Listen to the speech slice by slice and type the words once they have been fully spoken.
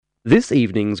This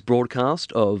evening's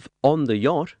broadcast of On the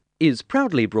Yacht is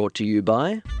proudly brought to you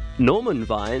by Norman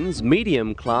Vine's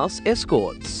Medium Class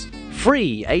Escorts.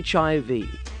 Free HIV.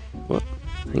 What?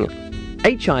 Hang on.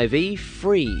 HIV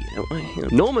free. Hang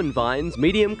on. Norman Vine's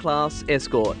Medium Class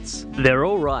Escorts. They're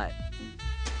all right.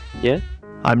 Yeah?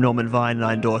 I'm Norman Vine and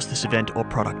I endorse this event or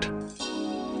product.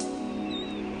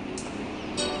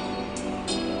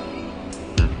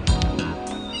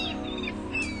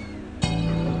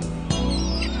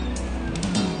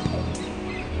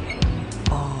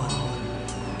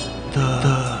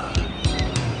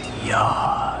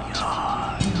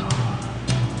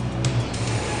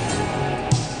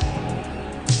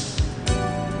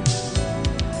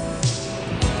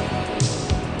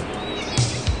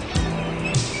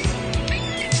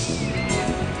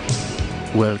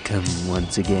 Welcome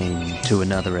once again to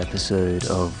another episode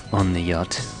of On the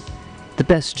Yacht, the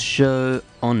best show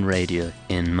on radio,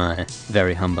 in my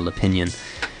very humble opinion.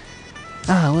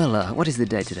 What is the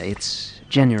day today? It's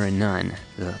January 9.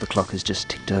 The clock has just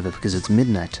ticked over because it's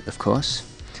midnight, of course.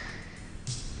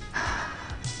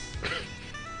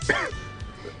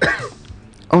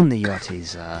 On the Yacht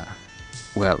is,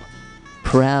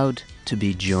 proud to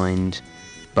be joined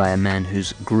by a man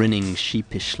who's grinning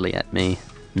sheepishly at me,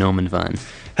 Norman Vine.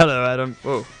 Hello, Adam.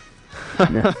 Whoa.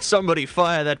 No. Somebody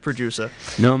fire that producer.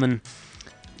 Norman,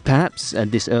 perhaps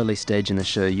at this early stage in the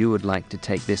show you would like to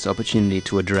take this opportunity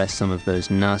to address some of those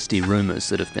nasty rumours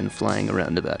that have been flying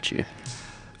around about you.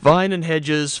 Vine and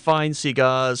Hedges, fine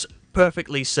cigars,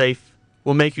 perfectly safe,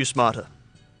 will make you smarter.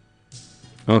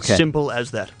 Okay. Simple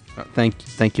as that.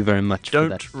 Thank you very much for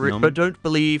that, Norman. But don't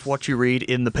believe what you read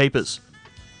in the papers.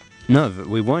 No,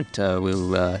 we won't.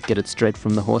 We'll get it straight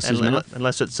from the horse's mouth.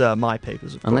 Unless it's my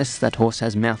papers, of course. Unless that horse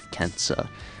has mouth cancer.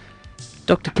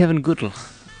 Dr. Kevin Goodall,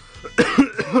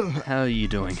 how are you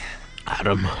doing?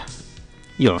 Adam.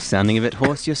 You're sounding a bit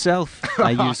hoarse yourself.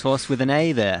 I use horse with an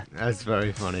A there. That's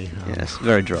very funny. Yes,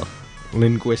 very droll.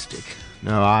 Linguistic.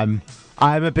 No, I'm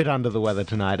a bit under the weather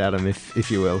tonight, Adam,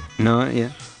 if you will. No,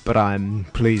 yeah. But I'm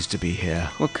pleased to be here.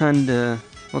 What kind of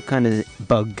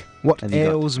bug? What have you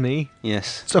got? ails me?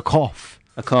 Yes. It's a cough.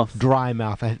 A cough. Dry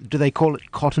mouth. Do they call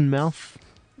it cotton mouth?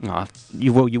 Oh,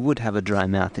 you would have a dry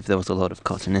mouth if there was a lot of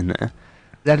cotton in there.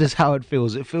 That is how it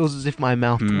feels. It feels as if my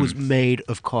mouth was made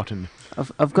of cotton.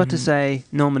 I've got to say,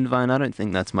 Norman Vine, I don't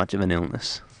think that's much of an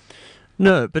illness.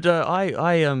 No, but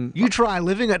You try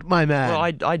living it, my man. Well,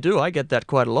 I do. I get that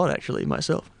quite a lot, actually,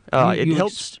 myself.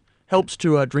 It helps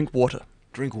to drink water.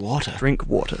 Drink water. Drink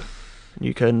water.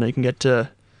 You can get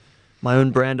my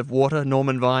own brand of water,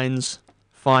 Norman Vine's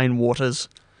Fine Waters,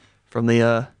 from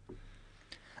the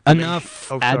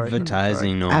Enough Oh, sorry.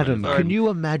 advertising, Norman. Adam, Vine. can you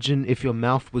imagine if your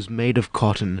mouth was made of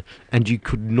cotton and you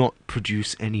could not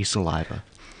produce any saliva?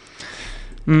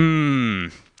 Oh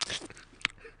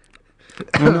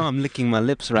no, I'm licking my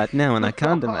lips right now and I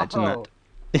can't imagine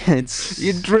that.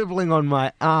 You're dribbling on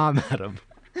my arm, Adam.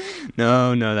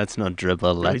 No, that's not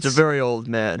dribble. He's a very old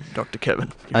man, Dr.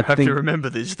 Kevin. You I have think- to remember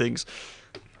these things.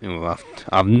 Well,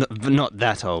 I'm not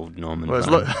that old, Norman. Well,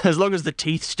 Vine. as long as the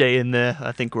teeth stay in there,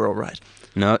 I think we're all right.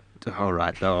 No, all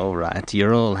right.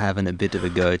 You're all having a bit of a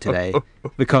go today.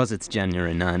 Because it's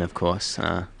January 9, of course.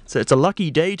 So it's a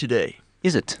lucky day today.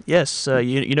 Is it? Yes,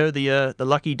 you know the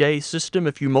lucky day system.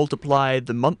 If you multiply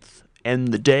the month and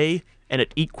the day, and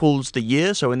it equals the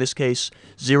year. So in this case,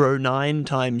 09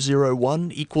 times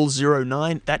 01 equals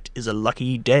 09. That is a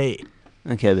lucky day.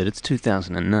 Okay, but it's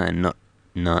 2009, not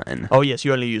 9. Oh yes,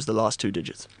 you only use the last two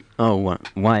digits. Oh,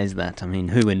 why is that? I mean,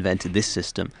 who invented this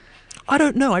system? I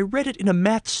don't know. I read it in a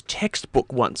maths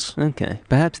textbook once. Okay,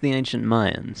 perhaps the ancient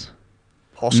Mayans.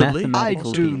 Possibly. I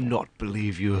Mathematical do people. not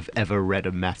believe you have ever read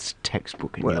a maths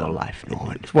textbook in your life,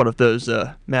 Norman. It's one of those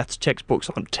maths textbooks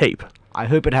on tape. I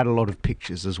hope it had a lot of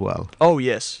pictures as well. Oh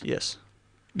yes.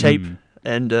 Tape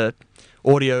and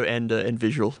audio and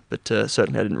visual, but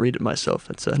certainly I didn't read it myself.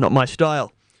 It's not my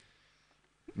style.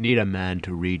 Need a man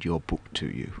to read your book to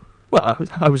you. Well,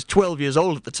 I was 12 years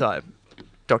old at the time,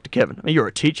 Dr. Kevin. I mean, you're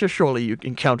a teacher. Surely you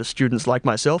encounter students like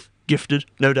myself. Gifted,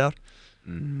 no doubt.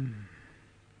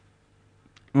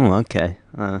 Oh, okay.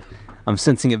 I'm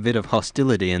sensing a bit of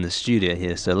hostility in the studio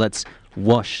here, so let's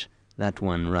wash that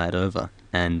one right over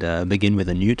and begin with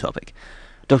a new topic.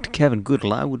 Dr. Kevin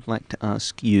Goodall, I would like to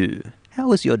ask you, how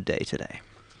was your day today?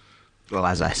 Well,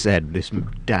 as I said, this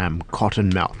damn cotton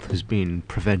mouth has been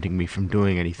preventing me from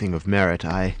doing anything of merit.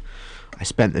 I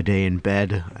spent the day in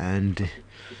bed and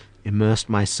immersed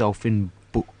myself in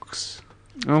books.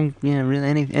 Oh, yeah, really?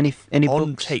 Any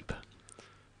On books? tape.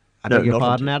 I No, beg your not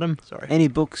pardon, haunted. Adam? Sorry. Any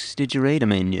books did you read? I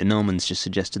mean, Norman's just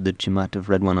suggested that you might have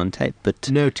read one on tape, but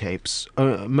No tapes.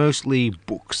 Mostly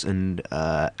books and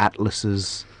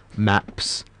atlases,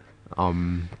 maps,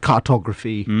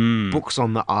 cartography, books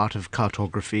on the art of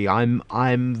cartography.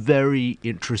 I'm very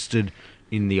interested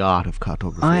in the art of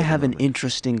cartography. I at the have an moment.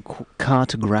 interesting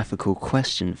cartographical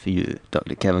question for you,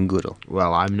 Dr. Kevin Goodall.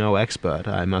 Well, I'm no expert.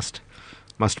 I must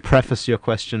preface your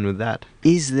question with that.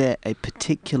 Is there a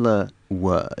particular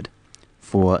word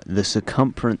for the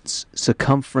circumference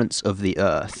of the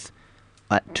Earth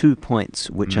at 2 points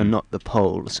which are not the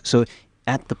poles? So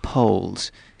at the poles,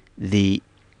 the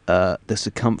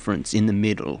circumference in the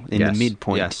middle, in Yes, the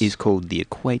midpoint, yes. is called the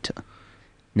equator.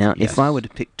 Now, Yes. if I were to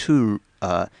pick two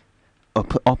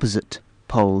opposite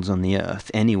poles on the Earth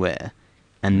anywhere,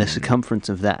 and the circumference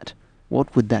of that,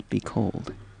 what would that be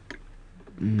called?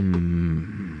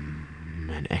 An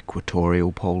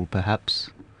equatorial pole, perhaps.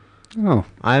 Oh,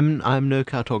 I'm no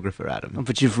cartographer, Adam.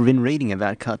 but you've been reading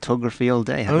about cartography all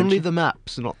day, haven't Only you? the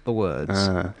maps, not the words.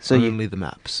 So Only the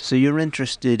maps. So you're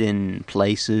interested in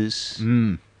places?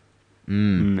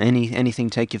 Anything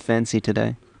take your fancy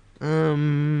today?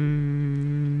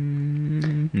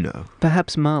 No.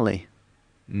 Perhaps Mali.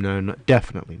 No,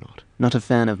 definitely not. Not a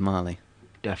fan of Mali.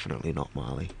 Definitely not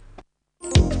Mali.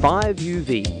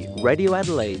 5UV, Radio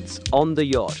Adelaide's On the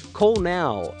Yacht. Call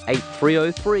now,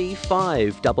 8303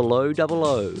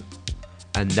 50000.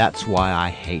 And that's why I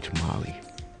hate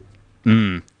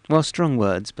Mali. Well, strong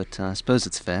words, but I suppose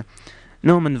it's fair.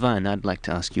 Norman Vine, I'd like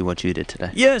to ask you what you did today.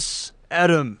 Yes,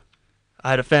 Adam. I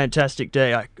had a fantastic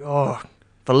day.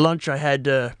 For lunch I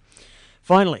had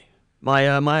finally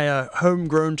my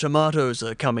homegrown tomatoes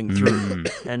are coming through,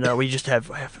 and we just have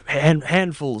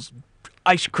handfuls,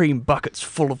 ice cream buckets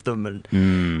full of them,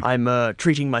 and I'm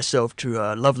treating myself to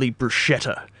a lovely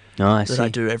bruschetta. Oh, I that see. I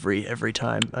do every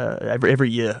time, every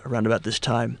year around about this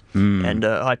time. And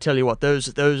I tell you what, those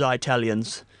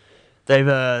Italians,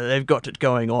 they've got it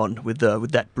going on with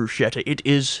that bruschetta. It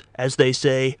is, as they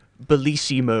say,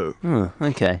 bellissimo. Oh,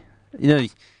 okay. You know,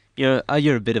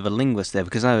 you're a bit of a linguist there,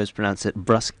 because I always pronounce it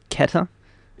bruschetta,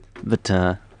 but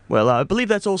Well, I believe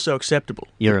that's also acceptable.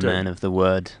 you're a But, man of the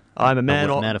word. I'm a man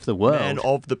man of the world. man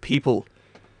of the people.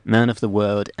 Man of the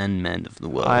word and man of the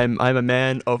world. I'm a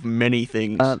man of many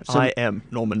things. So- I am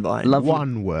Norman Vine. Lovely.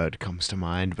 One word comes to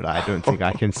mind, but I don't think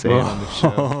I can say it on the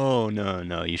show. Oh,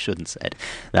 no, you shouldn't say it.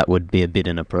 That would be a bit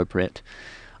inappropriate.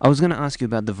 I was going to ask you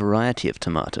about the variety of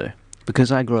tomato,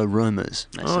 because I grow Romas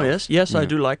myself. Oh yes, I Yeah.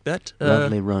 do like that.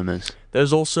 Lovely Romas.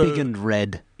 There's also Big and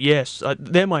red. yes,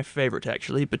 they're my favorite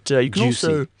actually. But you can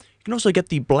Juicy. also get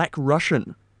the Black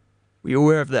Russian. Were you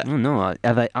aware of that? Oh, no,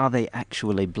 are they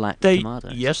actually black They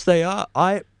tomatoes? yes, they are.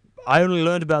 I only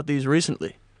learned about these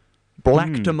recently.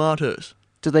 Black tomatoes.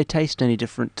 Do they taste any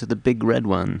different to the big red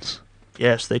ones?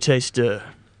 Yes, they taste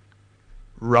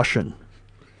Russian.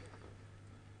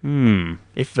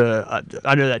 If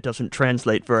I know that doesn't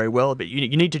translate very well, but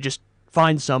you need to just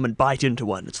find some and bite into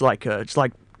one. It's like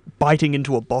biting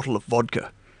into a bottle of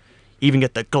vodka. Even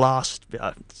get the glass.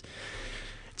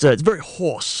 It's very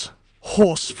horse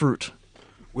fruit.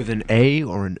 With an A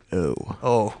or an O?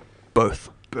 Oh, both.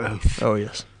 Both. Oh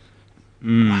yes.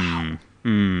 Well,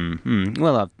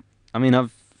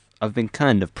 I've been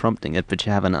kind of prompting it, but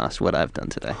you haven't asked what I've done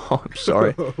today. Oh, I'm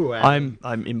sorry. Wow.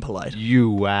 I'm impolite. You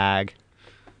wag.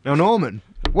 Now, Norman,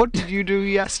 what did you do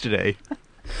yesterday?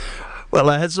 Well,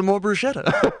 I had some more bruschetta.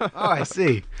 Oh, I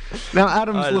see. Now,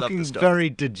 Adam's I love looking this stuff. very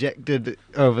dejected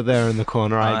over there in the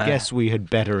corner. I guess we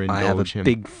had better indulge I have a him.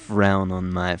 big frown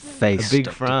on my face, A big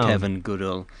Dr. frown. Kevin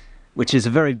Goodall, which is a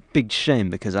very big shame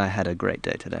because I had a great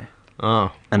day today.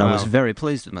 Oh, And I wow. was very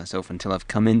pleased with myself until I've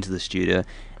come into the studio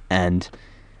and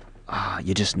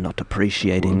you're just not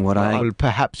appreciating what I... Well,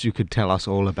 perhaps you could tell us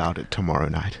all about it tomorrow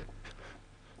night.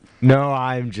 No,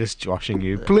 I'm just joshing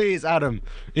you. Please, Adam,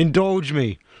 indulge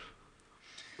me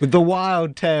with the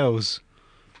wild tales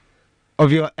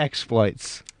of your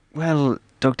exploits. Well,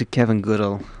 Dr. Kevin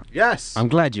Goodall, Yes. I'm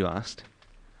glad you asked.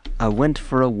 I went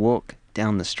for a walk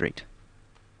down the street.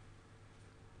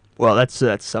 Well, that's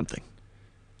something.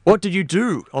 What did you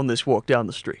do on this walk down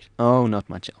the street? Oh, not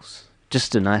much else.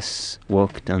 Just a nice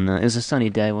walk down the... It was a sunny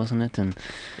day, wasn't it? And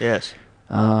Yes.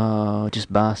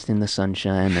 just basked in the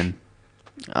sunshine. And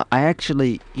I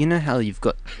actually... You know how you've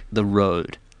got the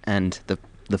road and the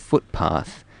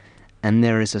footpath, and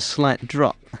there is a slight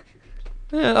drop?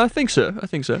 Yeah, I think so.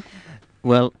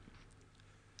 Well,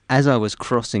 as I was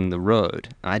crossing the road,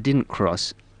 I didn't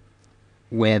cross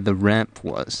where the ramp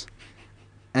was.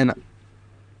 And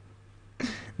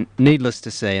needless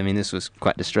to say, I mean, this was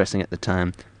quite distressing at the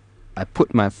time, I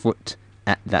put my foot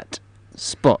at that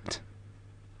spot,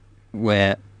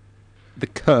 where the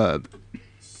curb.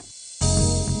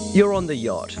 You're on the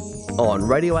yacht on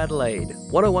Radio Adelaide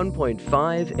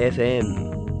 101.5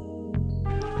 FM.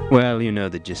 Well, you know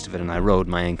the gist of it, and I rolled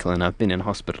my ankle and I've been in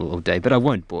hospital all day, but I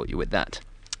won't bore you with that.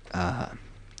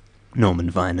 Norman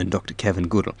Vine and Dr. Kevin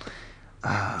Goodall.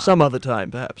 Some other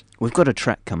time, perhaps. We've got a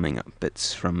track coming up.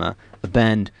 It's from a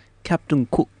band, Captain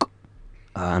Cook.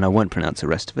 And I won't pronounce the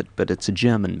rest of it, but it's a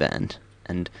German band.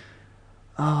 And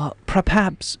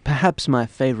perhaps my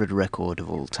favourite record of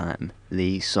all time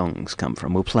these songs come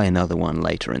from. We'll play another one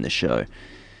later in the show,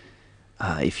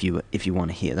 if you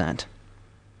want to hear that.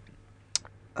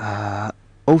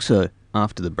 Also,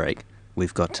 after the break,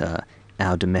 we've got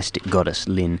our domestic goddess,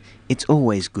 Lynn. It's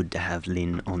always good to have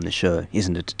Lynn on the show,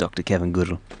 isn't it, Dr. Kevin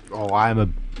Goodall? Oh, I'm a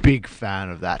big fan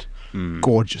of that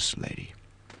gorgeous lady.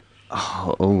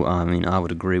 Oh, I mean, I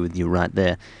would agree with you right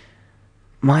there.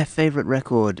 My favourite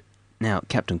record, now,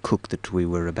 Captain Cook, that we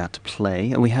were about to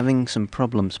play, are we having some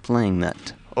problems playing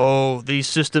that? Oh, these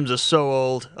systems are so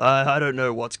old. I don't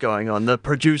know what's going on. The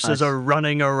producers are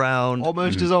running around.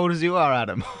 Almost as old as you are,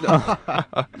 Adam.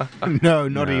 No,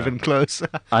 not even close.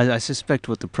 I suspect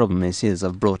what the problem is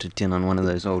I've brought it in on one of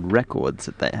those old records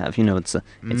that they have. You know, it's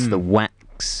the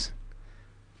wax.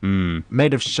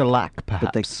 Made of shellac,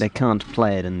 perhaps. But they can't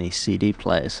play it in these CD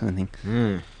players, I think.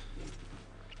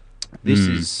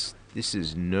 This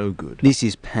is no good. This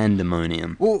is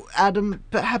pandemonium. Well, Adam,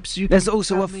 perhaps you There's can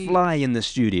also tell a me- fly in the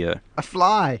studio. A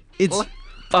fly? It's Well,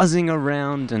 buzzing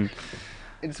around and...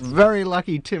 it's very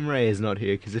lucky Tim Ray is not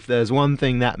here, because if there's one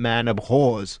thing that man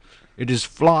abhors, it is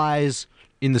flies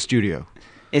in the studio.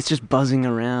 It's just buzzing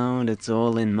around. It's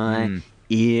all in my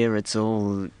ear. It's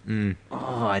all...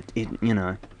 Oh, you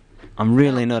know... I'm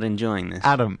really not enjoying this.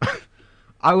 Adam,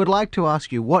 I would like to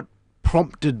ask you, what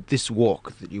prompted this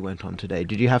walk that you went on today?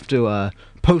 Did you have to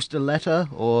post a letter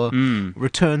or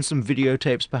return some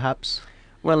videotapes, perhaps?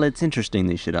 Well, it's interesting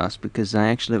that you should ask, because I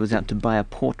actually was out to buy a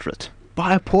portrait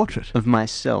Buy a portrait? of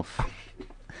myself.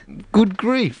 Good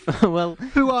grief. Well,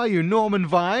 Who are you, Norman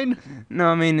Vine? no,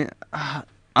 I mean...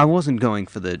 I wasn't going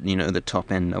for the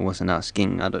top end. I wasn't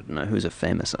asking, I don't know, who's a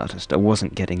famous artist. I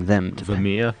wasn't getting them to...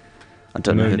 Vermeer? I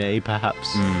don't know. Monet,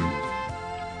 perhaps?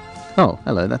 Oh,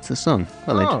 hello, that's the song.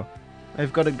 Well,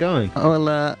 I've got it going.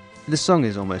 Well, the song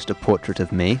is almost a portrait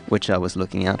of me, which I was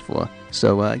looking out for.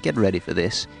 So get ready for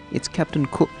this. It's Captain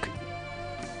Cook.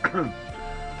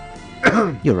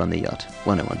 You're on the yacht,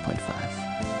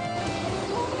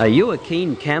 101.5. Are you a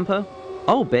keen camper?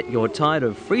 I'll bet you're tired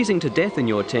of freezing to death in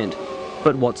your tent.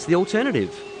 But what's the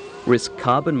alternative? Risk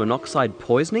carbon monoxide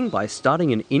poisoning by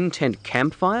starting an in-tent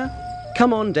campfire?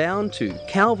 Come on down to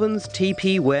Calvin's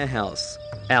TP Warehouse.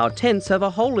 Our tents have a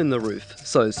hole in the roof,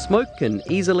 so smoke can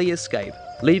easily escape,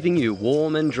 leaving you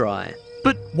warm and dry.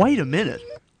 But wait a minute.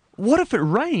 What if it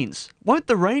rains? Won't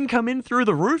the rain come in through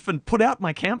the roof and put out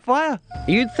my campfire?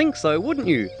 You'd think so, wouldn't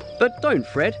you? But don't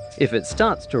fret. If it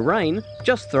starts to rain,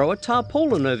 just throw a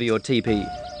tarpaulin over your teepee.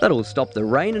 That'll stop the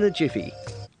rain in a jiffy.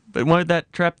 But won't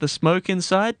that trap the smoke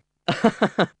inside?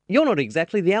 You're not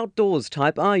exactly the outdoors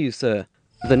type, are you, sir?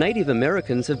 The Native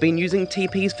Americans have been using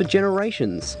teepees for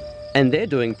generations, and they're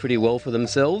doing pretty well for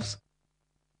themselves.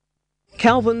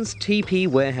 Calvin's TP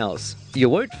Warehouse. You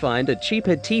won't find a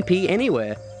cheaper teepee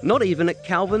anywhere, not even at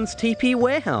Calvin's TP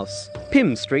Warehouse,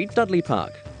 Pym Street, Dudley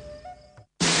Park.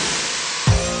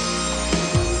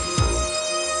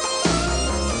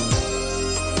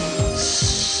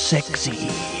 Sexy.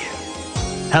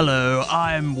 Hello,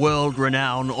 I'm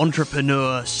world-renowned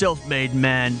entrepreneur, self-made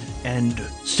man, and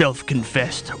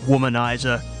self-confessed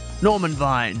womanizer, Norman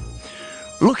Vine.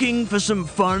 Looking for some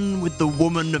fun with the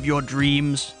woman of your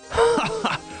dreams?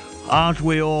 Aren't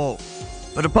we all?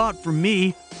 But apart from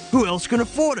me, who else can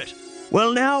afford it?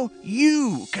 Well, now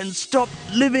you can stop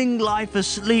living life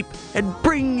asleep and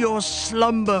bring your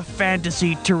slumber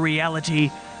fantasy to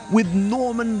reality with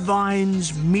Norman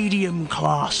Vine's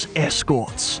medium-class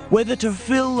escorts. Whether to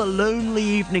fill a lonely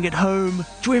evening at home,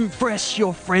 to impress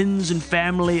your friends and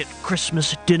family at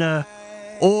Christmas dinner,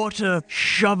 or to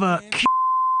shove a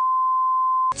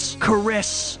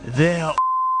caress their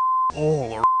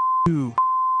all you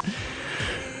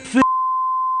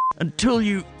until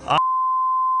you are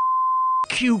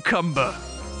cucumber.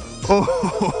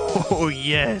 Oh,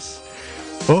 yes.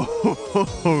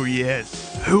 Oh, yes.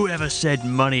 Whoever said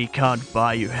money can't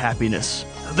buy you happiness?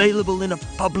 Available in a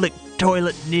public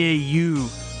toilet near you.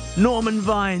 Norman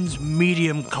Vine's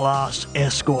medium-class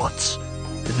escorts.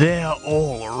 They're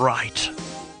all right.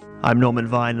 I'm Norman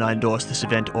Vine and I endorse this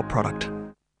event or product.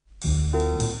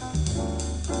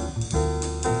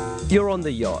 You're on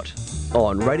the yacht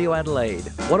on Radio Adelaide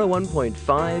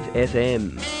 101.5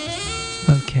 FM.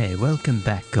 Okay, welcome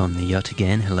back on the yacht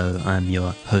again. Hello, I'm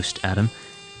your host Adam,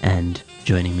 and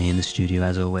joining me in the studio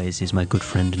as always is my good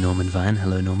friend Norman Vine.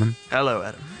 Hello, Norman. Hello,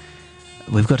 Adam.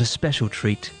 We've got a special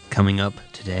treat coming up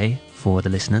today for the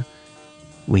listener.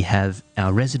 We have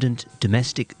our resident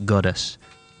domestic goddess,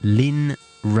 Lynn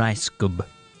Reiskub.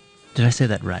 Did I say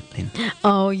that right, Lynn?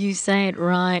 Oh, you say it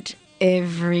right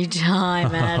every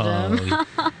time, Adam.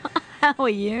 Oh, How are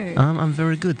you? I'm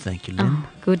very good, thank you, Lynn. Oh,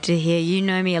 good to hear. You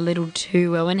know me a little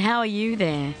too well. And how are you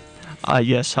there?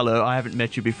 Yes, hello. I haven't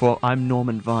met you before. I'm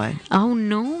Norman Vine. Oh,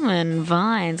 Norman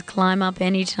Vines, climb up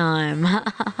anytime.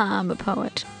 I'm a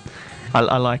poet.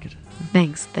 I like it.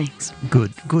 Thanks.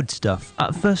 Good stuff.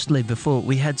 Firstly, before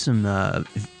we had some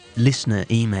listener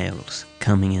emails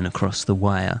coming in across the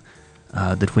wire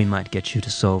that we might get you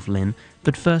to solve, Lynn.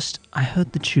 But first, I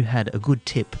heard that you had a good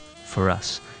tip for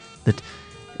us that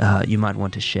you might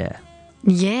want to share.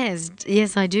 Yes,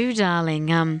 I do,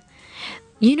 darling.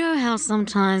 You know how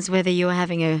sometimes whether you're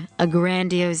having a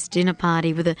grandiose dinner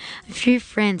party with a few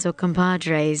friends or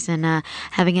compadres and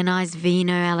having a nice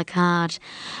vino a la carte,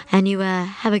 and you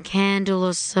have a candle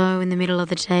or so in the middle of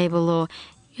the table, or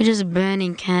you're just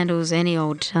burning candles any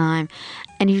old time,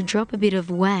 and you drop a bit of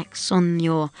wax on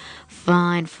your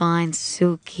fine,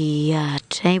 silky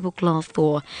tablecloth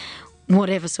or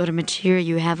whatever sort of material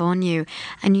you have on you,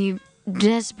 and you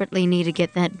desperately need to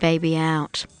get that baby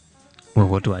out. Well,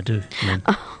 what do I do, Lynn?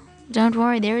 Oh, don't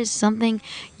worry, there is something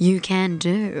you can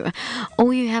do.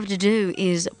 All you have to do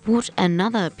is put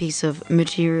another piece of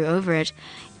material over it,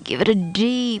 give it a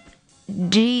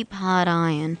deep, hard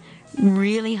iron,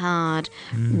 really hard,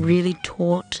 really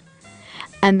taut,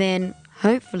 and then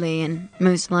hopefully and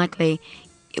most likely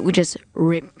it would just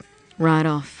rip right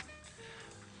off.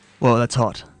 Well, that's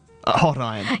hot. A hot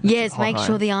iron. Yes, Hot make iron.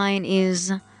 sure the iron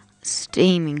is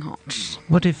steaming hot.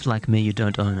 What if, like me, you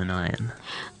don't own an iron?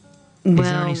 Is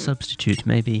there any substitute?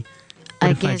 Maybe. What I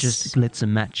if I guess- just lit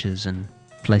some matches and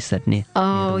place that near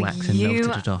Oh, the wax and you-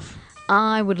 melted it off?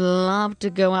 I would love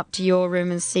to go up to your room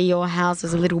and see your house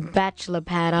as a little bachelor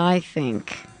pad, I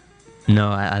think.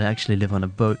 No, I actually live on a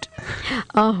boat.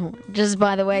 Oh, just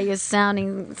by the way you're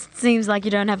sounding, seems like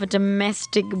you don't have a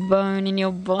domestic bone in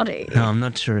your body. No, I'm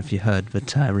not sure if you heard,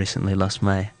 but I recently lost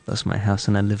my house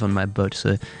and I live on my boat.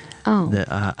 So Oh,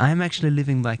 I'm actually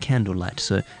living by candlelight.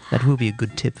 So that will be a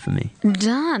good tip for me.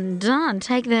 done.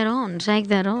 Take that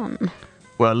on.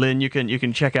 Well, Lynn, you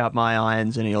can check out my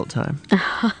irons any old time.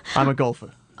 I'm a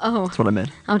golfer. Oh, That's what I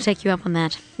meant. I'll take you up on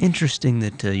that. Interesting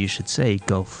that you should say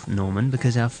golf, Norman,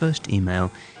 because our first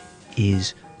email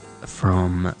is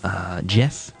from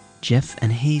Jeff.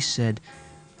 And he said,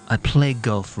 I play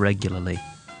golf regularly,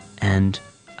 and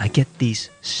I get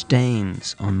these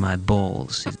stains on my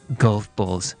balls, golf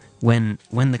balls. When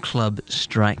the club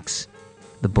strikes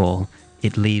the ball,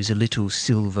 it leaves a little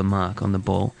silver mark on the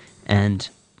ball, and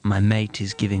my mate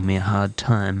is giving me a hard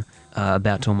time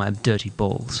about all my dirty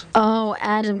balls. Oh,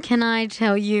 Adam, can I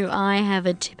tell you, I have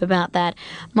a tip about that.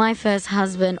 My first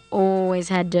husband always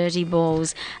had dirty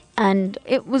balls, and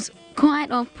it was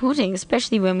quite off-putting,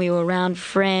 especially when we were around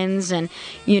friends and,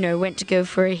 went to go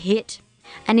for a hit,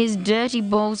 and his dirty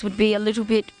balls would be a little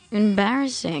bit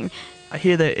embarrassing. I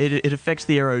hear that it affects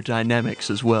the aerodynamics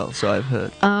as well, so I've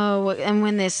heard. Oh, and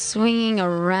when they're swinging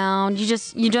around,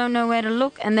 you don't know where to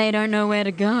look, and they don't know where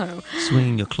to go.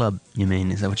 Swinging your club, you mean?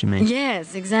 Is that what you mean?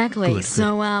 Yes, exactly. Good.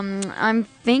 So, I'm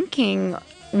thinking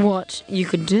what you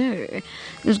could do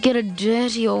is get a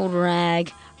dirty old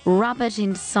rag, rub it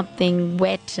in something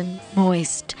wet and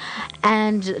moist,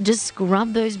 and just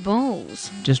scrub those balls.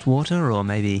 Just water, or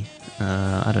maybe,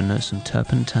 I don't know, some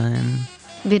turpentine?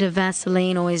 A bit of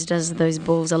Vaseline always does those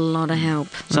balls a lot of help.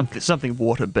 Something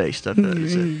water-based, I've heard.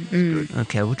 Is good.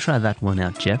 Okay, we'll try that one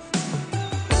out, Jeff.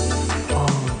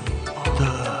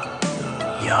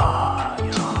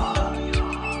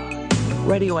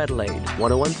 Radio Adelaide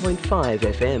 101.5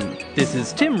 FM. This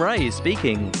is Tim Ray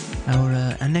speaking.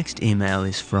 Our next email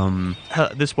is from...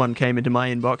 This one came into my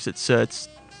inbox. It's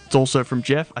also from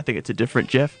Jeff. I think it's a different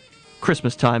Jeff.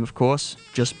 Christmas time, of course,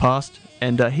 just passed.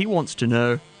 And he wants to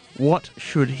know, what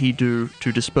should he do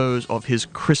to dispose of his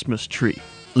Christmas tree?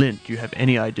 Lynn, do you have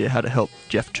any idea how to help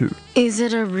Jeff too? Is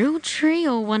it a real tree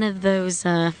or one of those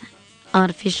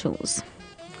artificials?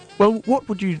 Well, what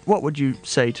would you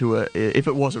say to if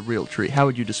it was a real tree? How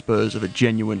would you dispose of a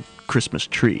genuine Christmas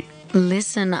tree?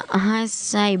 Listen, I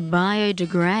say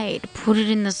biodegrade. Put it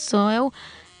in the soil,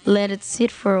 let it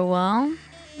sit for a while,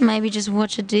 maybe just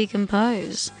watch it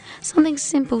decompose. Something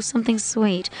simple, something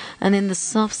sweet, and then the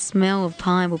soft smell of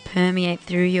pine will permeate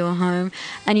through your home,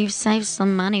 and you've saved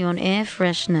some money on air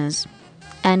fresheners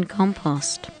and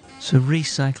compost. So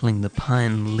recycling the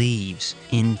pine leaves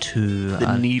into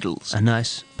The needles. a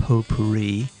nice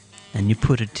potpourri, and you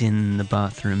put it in the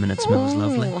bathroom and it smells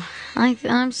lovely. Ooh,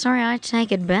 I'm sorry, I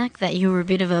take it back that you were a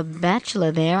bit of a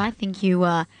bachelor there. I think you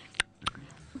are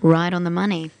right on the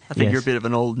money. I think Yes. you're a bit of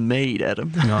an old maid,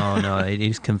 Adam. No, it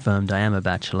is confirmed I am a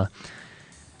bachelor.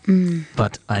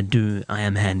 But I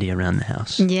am handy around the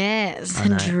house. Yes, I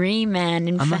know. dream man.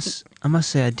 In I fact, must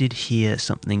say I did hear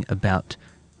something about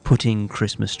putting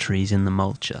Christmas trees in the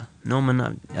mulcher.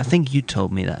 Norman, I think you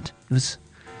told me that.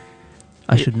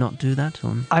 I should not do that?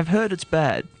 Or? I've heard it's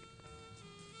bad.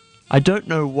 I don't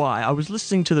know why. I was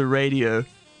listening to the radio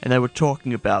and they were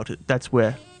talking about it. That's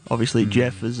where, obviously,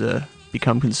 Jeff has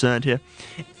become concerned here.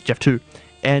 Jeff too.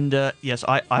 And, yes,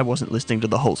 I wasn't listening to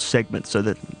the whole segment, so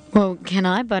that... well, can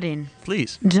I butt in?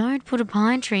 Please. Don't put a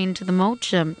pine tree into the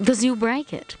mulcher because you'll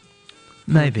break it.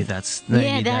 Maybe that is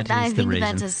I the think reason.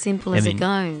 that's as simple I as mean, it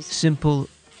goes. Simple,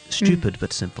 stupid,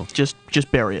 but simple. Just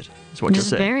bury it, is what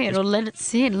Just you're saying. bury it or let it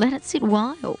sit. Let it sit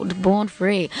wild. Born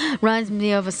free. Reminds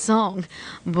me of a song.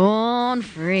 Born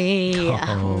free.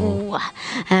 Oh. Ooh,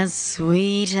 as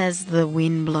sweet as the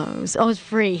wind blows. Oh, it's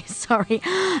free. Sorry.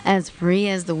 As free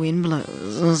as the wind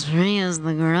blows. As free as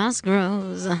the grass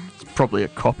grows. Probably a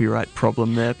copyright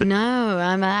problem there, but No,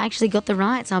 I actually got the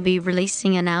rights. I'll be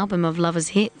releasing an album of lovers'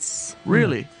 hits.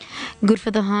 really, Good for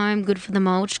the home, good for the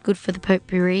mulch, good for the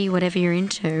potpourri, whatever you're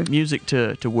into. music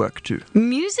to work to.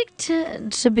 Music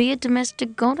to be a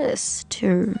domestic goddess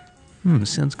too.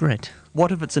 Sounds great.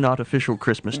 What if it's an artificial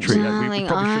Christmas tree? We Darling,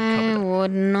 probably should I cover that.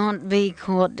 would not be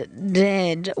caught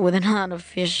dead with an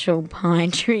artificial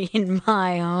pine tree in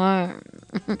my home.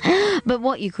 But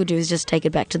what you could do is just take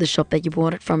it back to the shop that you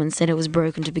bought it from and said it was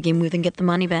broken to begin with and get the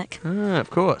money back. Ah, of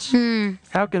course. Hmm.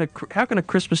 How can a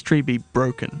Christmas tree be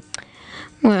broken?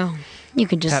 Well, you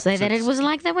could just Perhaps say that it it's- was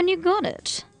like that when you got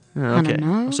it. Ah, I okay. don't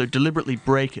know. So deliberately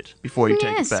break it before you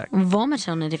take it Yes, back. vomit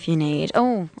on it if you need.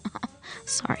 Oh,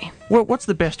 sorry. Well, what's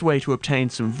the best way to obtain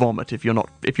some vomit if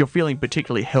you're feeling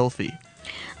particularly healthy?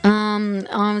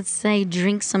 I would say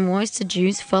drink some oyster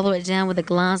juice, follow it down with a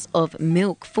glass of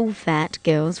milk, full fat,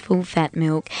 girls, full fat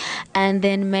milk, and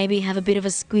then maybe have a bit of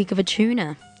a squeak of a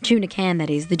tuna can, that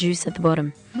is, the juice at the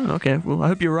bottom. Oh, okay. Well, I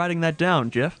hope you're writing that down,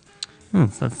 Jeff.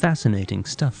 Fascinating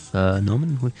stuff,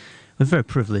 Norman. We're very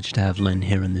privileged to have Len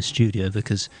here in the studio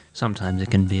because sometimes it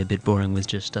can be a bit boring with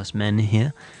just us men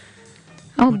here.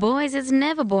 Oh, boys, it's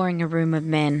never boring a room of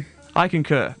men. I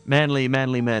concur. Manly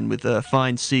men with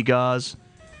fine cigars.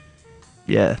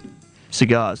 Yeah,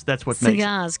 cigars. That's what makes it.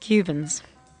 Cigars, Cubans,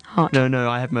 hot. No,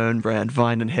 I have my own brand,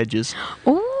 Vine and Hedges.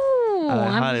 Ooh, I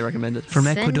I'm- highly recommend it. From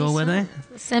send me Ecuador, were they?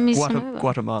 some- Send me some over.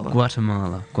 Guatemala.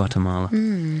 Guatemala.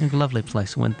 A lovely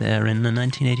place. I went there in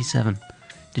 1987.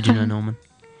 Did you know, Norman?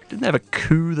 Didn't they have a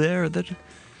coup there?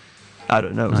 I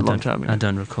don't know. It was a long time ago. I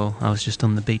don't recall. I was just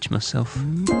on the beach myself.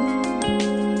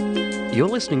 You're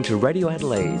listening to Radio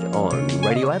Adelaide on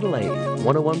Radio Adelaide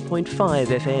 101.5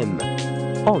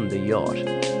 FM on the yacht.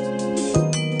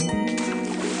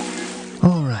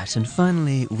 All right, and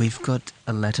finally we've got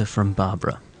a letter from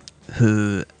Barbara,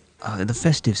 who the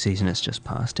festive season has just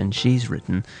passed, and she's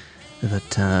written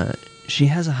that she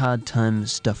has a hard time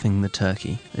stuffing the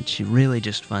turkey, that she really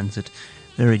just finds it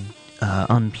very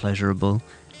unpleasurable,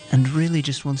 and really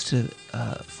just wants to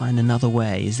find another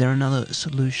way. Is there another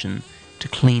solution to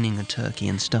cleaning a turkey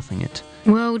and stuffing it?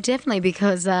 Well, definitely,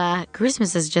 because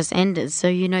Christmas has just ended, so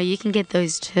you can get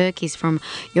those turkeys from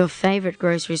your favourite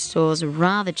grocery stores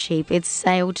rather cheap. It's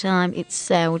sale time,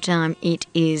 it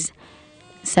is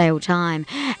sale time.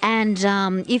 And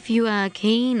if you are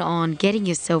keen on getting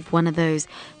yourself one of those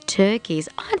turkeys,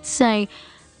 I'd say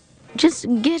just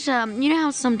get, you know how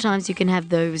sometimes you can have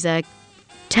those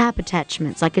tap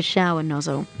attachments, like a shower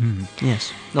nozzle?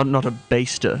 Yes. Not a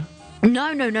baster.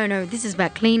 No. This is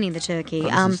about cleaning the turkey.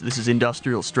 This is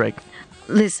industrial strength.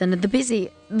 Listen, the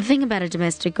thing about a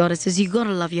domestic goddess is you got to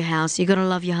love your house, you got to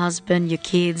love your husband, your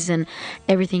kids, and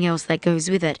everything else that goes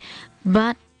with it.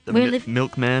 But The we're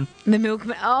milkman. the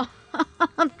milkman. Oh,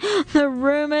 the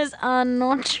rumors are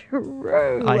not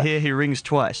true. I hear he rings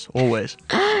twice, always.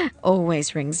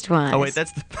 Always rings twice. Oh wait,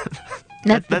 that's the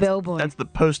That's the bellboy. That's the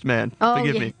postman. Oh,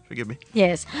 Forgive me.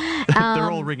 Yes. They're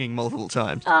all ringing multiple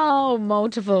times. Oh,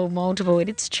 multiple.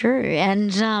 It's true.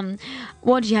 And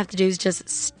what you have to do is just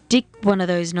stick one of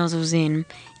those nozzles in,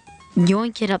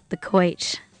 yoink it up the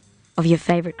quoit of your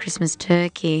favourite Christmas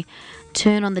turkey,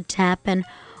 turn on the tap, and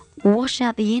wash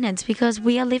out the innards because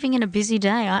we are living in a busy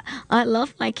day. I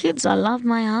love my kids, I love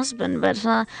my husband, but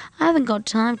I haven't got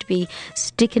time to be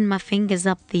sticking my fingers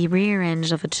up the rear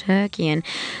end of a turkey and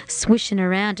swishing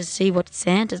around to see what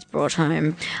Santa's brought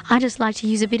home. I just like to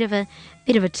use a bit of a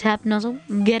tap nozzle,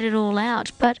 get it all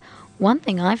out. But one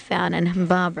thing I found, and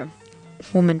Barbara,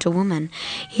 woman to woman,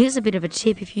 here's a bit of a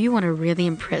tip if you want to really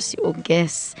impress your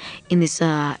guests in this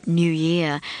new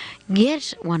year.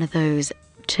 Get one of those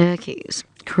turkeys,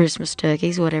 Christmas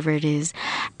turkeys, whatever it is,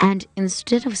 and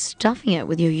instead of stuffing it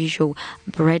with your usual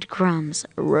breadcrumbs,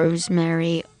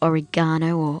 rosemary,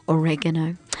 oregano,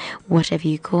 whatever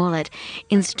you call it,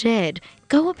 instead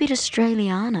go a bit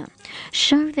Australiana.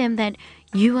 Show them that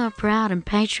you are proud and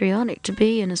patriotic to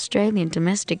be an Australian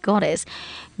domestic goddess.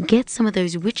 Get some of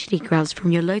those witchetty grubs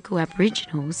from your local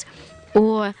Aboriginals,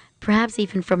 or perhaps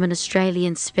even from an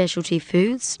Australian specialty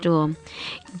food store.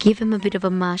 Give them a bit of a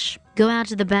mush. Go out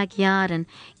to the backyard and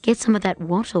get some of that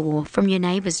wattle from your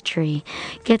neighbour's tree.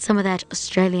 Get some of that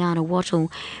Australiana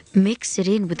wattle, mix it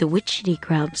in with the witchetty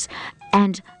grubs,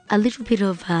 and a little bit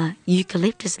of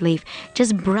eucalyptus leaf.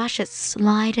 Just brush it,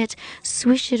 slide it,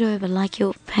 swish it over like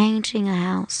you're painting a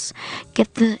house.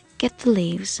 Get the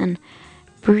leaves and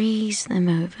breeze them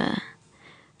over.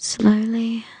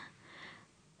 Slowly,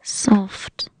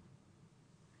 soft,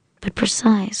 but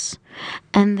precise.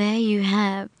 And there you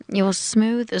have your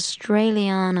smooth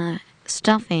Australiana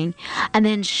stuffing, and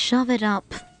then shove it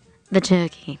up the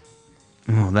turkey.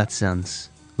 Oh, that sounds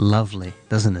lovely,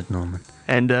 doesn't it, Norman?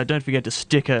 And don't forget to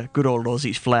stick a good old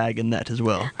Aussie flag in that as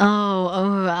well.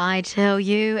 Oh, I tell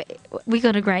you, we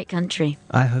got a great country.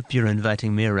 I hope you're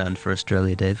inviting me around for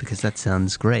Australia Day, because that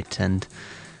sounds great. And,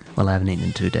 well, I haven't eaten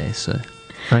in 2 days, so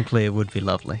frankly, it would be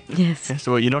lovely. Yes. Yeah,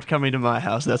 so you're not coming to my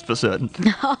house, that's for certain.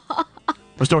 I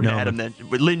was talking to Adam then.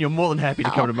 But Lynn, you're more than happy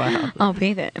to come to my house. I'll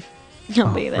be there.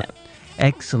 I'll be there.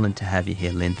 Excellent to have you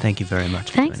here, Lynn. Thank you very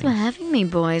much. Thanks for having me,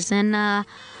 boys. And I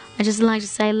just like to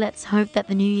say, let's hope that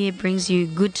the new year brings you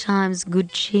good times,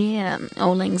 good cheer,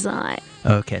 all anxiety.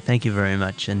 Okay, thank you very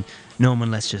much. And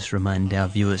Norman, let's just remind our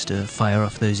viewers to fire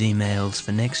off those emails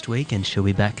for next week, and she'll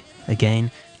be back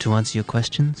again to answer your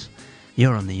questions.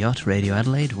 You're on the Yacht, Radio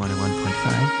Adelaide 101.5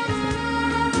 FM.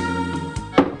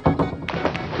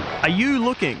 Are you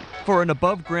looking for an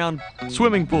above-ground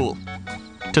swimming pool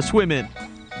to swim in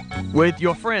with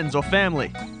your friends or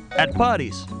family at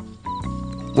parties?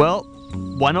 Well,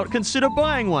 why not consider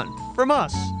buying one from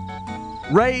us?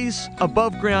 Ray's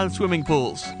Above-Ground Swimming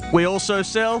Pools. We also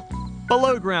sell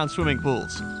below-ground swimming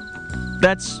pools.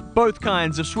 That's both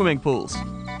kinds of swimming pools.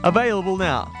 Available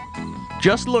now.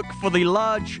 Just look for the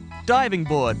large diving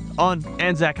board on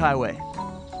Anzac Highway.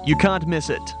 You can't miss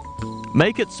it.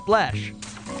 Make it splash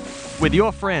with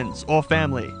your friends or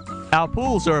family. Our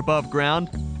pools are above ground,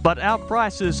 but our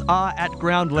prices are at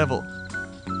ground level.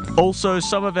 Also,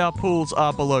 some of our pools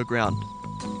are below ground.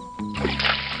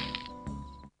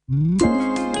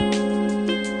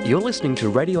 You're listening to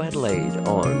Radio Adelaide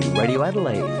on Radio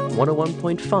Adelaide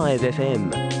 101.5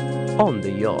 FM on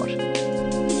the Yacht.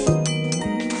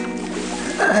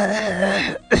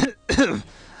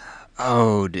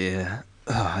 Oh dear.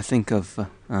 I think I've...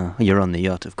 you're on the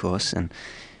Yacht, of course, and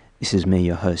this is me,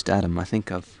 your host, Adam. I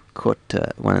think I've caught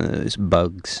one of those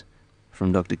bugs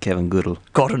from Dr. Kevin Goodall.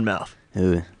 Cottonmouth.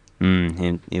 Who,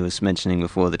 he was mentioning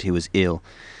before that he was ill.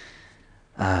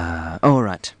 All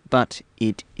right, but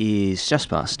it is just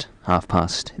past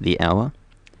 1/2 the hour,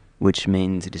 which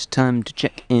means it is time to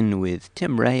check in with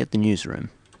Tim Ray at the newsroom.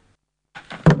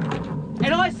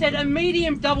 And I said a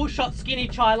medium double shot skinny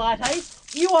chai latte.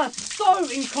 You are so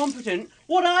incompetent.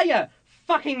 What are you?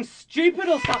 Fucking stupid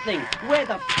or something? Where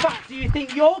the fuck do you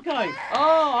think you're going?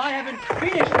 Oh, I haven't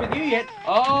finished with you yet.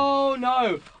 Oh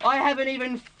no, I haven't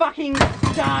even fucking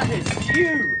started.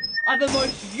 You are the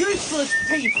most useless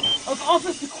piece of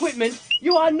office equipment.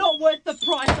 You are not worth the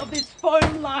price of this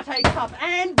foam latte cup.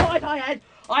 And might I add,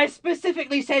 I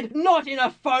specifically said not in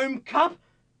a foam cup.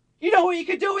 You know what you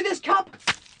could do with this cup?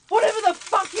 Whatever the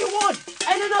fuck you want.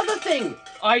 And another thing,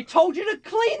 I told you to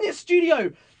clean this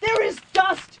studio. There is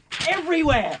dust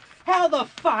everywhere. How the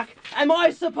fuck am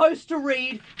I supposed to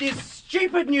read this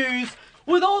stupid news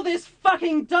with all this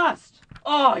fucking dust?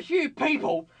 Oh, you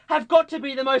people have got to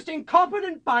be the most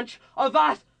incompetent bunch of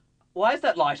us. Why is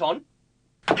that light on?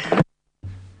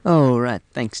 All right,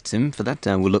 thanks, Tim, for that.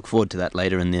 We'll look forward to that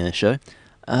later in the show.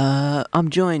 I'm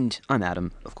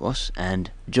Adam, of course,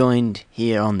 and joined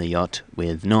here on the Yacht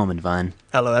with Norman Vine.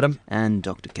 Hello, Adam. And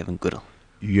Dr. Kevin Goodall.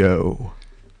 Yo.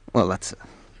 Well, that's...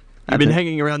 You've been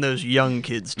hanging around those young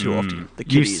kids too often. The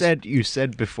You kiddies. you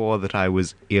said before that I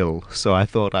was ill, so I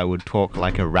thought I would talk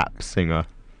like a rap singer.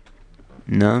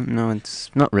 No, it's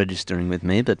not registering with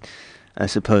me, but I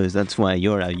suppose that's why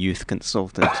you're our youth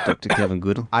consultant, Dr. Kevin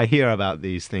Goodall. I hear about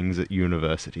these things at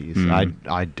universities.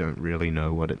 I don't really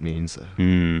know what it means,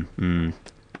 though.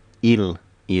 Ill.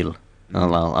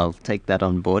 I'll take that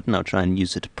on board and I'll try and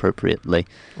use it appropriately.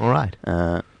 All right.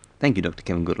 Thank you, Dr.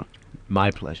 Kevin Goodall.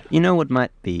 My pleasure. You know what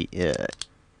might be,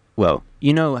 well,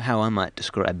 you know how I might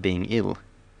describe being ill,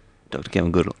 Dr.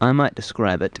 Kevin Goodall? I might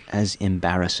describe it as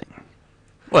embarrassing.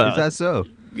 Well, Is that so?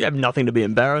 you have nothing to be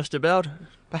embarrassed about.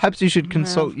 Perhaps you should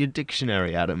consult your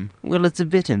dictionary, Adam. Well, it's a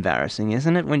bit embarrassing,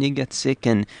 isn't it, when you get sick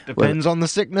and... Depends on the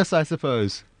sickness, I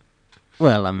suppose.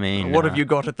 Well, I mean... What have you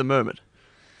got at the moment?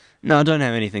 No, I don't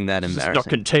have anything that It's embarrassing. not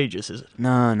contagious, is it?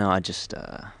 No, I just,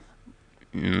 a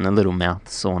little mouth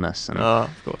soreness. And, Oh,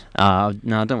 of course.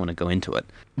 no, I don't want to go into it.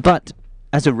 But,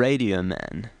 as a radio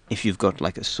man, if you've got,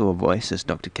 like, a sore voice, as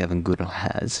Dr. Kevin Goodall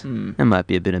has, it might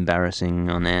be a bit embarrassing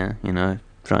on air, you know,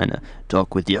 trying to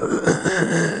talk with you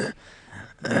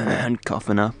and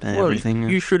coughing up and everything.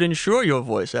 You should insure your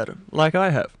voice, Adam, like I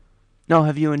have. No,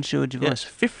 have you insured your Yes,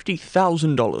 voice?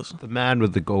 $50,000. The man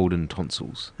with the golden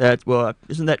tonsils.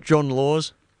 Isn't that John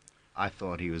Laws? I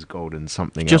thought he was golden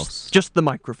something else. Just the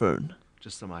microphone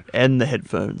Just the microphone. and the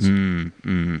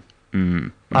headphones.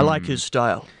 I like his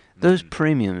style. Those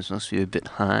premiums must be a bit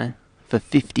high. For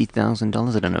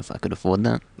 $50,000, I don't know if I could afford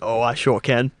that. Oh, I sure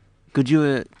can. Could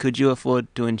you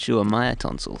afford to insure my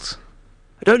tonsils?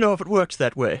 I don't know if it works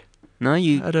that way. No,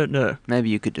 I don't know. maybe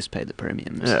you could just pay the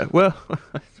premiums. Yeah, well,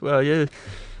 yeah.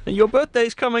 Your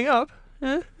birthday's coming up.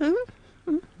 All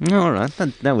right,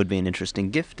 that would be an interesting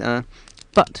gift.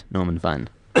 But Norman Vine,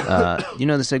 you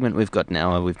know the segment we've got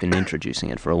now. We've been introducing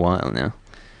it for a while now.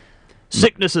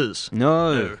 Sicknesses.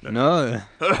 No.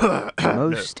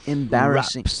 Most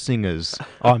embarrassing. Rap singers.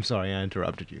 Oh, I'm sorry, I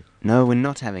interrupted you. No, we're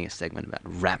not having a segment about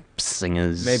rap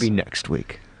singers. Maybe next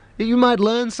week. You might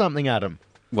learn something, Adam.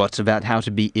 What's about how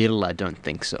to be ill? I don't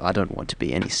think so. I don't want to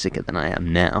be any sicker than I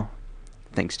am now.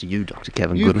 Thanks to you, Dr.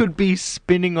 Kevin You Goodall. could be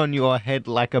spinning on your head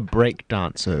like a break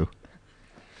dancer.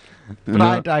 But No,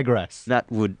 I digress. that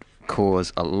would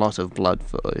cause a lot of blood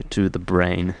flow to the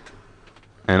brain.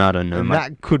 And I don't know. And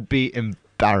that could be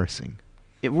embarrassing.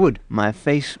 It would. My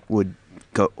face would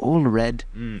go all red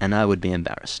and I would be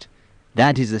embarrassed.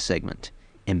 That is the segment.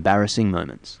 Embarrassing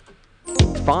moments.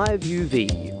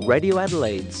 5UV, Radio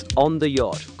Adelaide's On the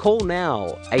Yacht. Call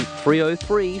now,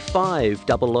 8303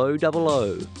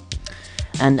 50000.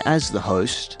 And as the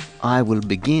host, I will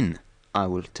begin. I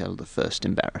will tell the first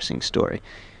embarrassing story.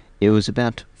 It was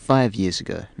about 5 years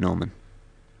ago, Norman.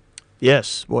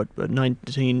 Yes,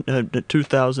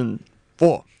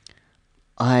 2004.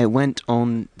 I went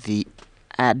on the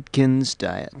Atkins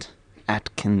diet.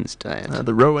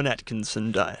 The Rowan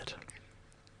Atkinson diet.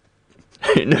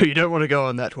 No, you don't want to go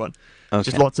on that one. Okay.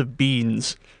 Just lots of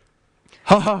beans.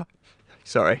 Ha ha.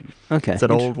 Sorry. Okay. It's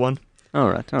an old one. All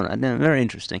right. No, very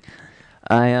interesting.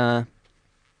 The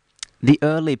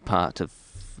early part of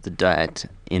the diet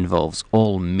involves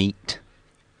all meat.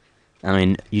 I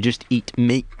mean, you just eat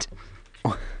meat.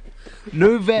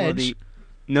 No veg.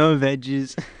 No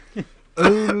veggies.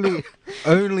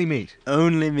 only meat.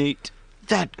 Only meat.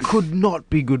 That could not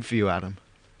be good for you, Adam.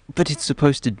 But it's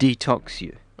supposed to detox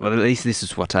you. Well, at least this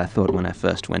is what I thought when I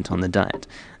first went on the diet.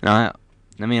 Now,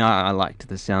 I liked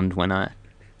the sound when I...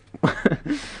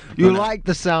 You like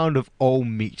the sound of all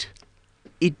meat.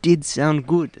 It did sound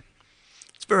good.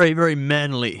 It's very, very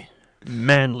manly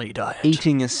diet.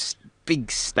 Eating a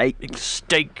big steak Big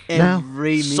steak,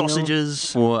 every meal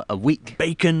sausages, for a week.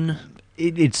 bacon.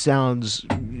 It sounds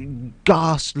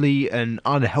ghastly and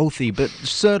unhealthy, but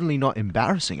certainly not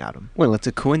embarrassing, Adam. Well, it's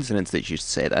a coincidence that you should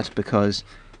say that, because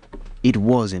it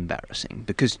was embarrassing.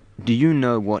 Because do you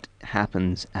know what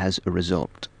happens as a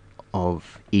result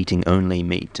of eating only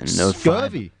meat and no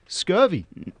fiber? Scurvy.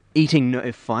 Eating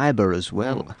no fiber as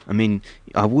well. I mean,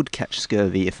 I would catch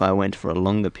scurvy if I went for a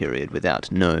longer period without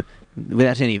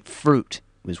any fruit.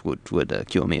 Would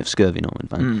cure me of scurvy, Norman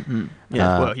Vine.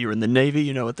 Yeah, well, you're in the Navy,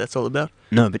 you know what that's all about.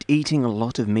 No, but eating a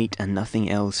lot of meat and nothing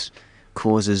else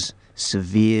causes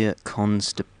severe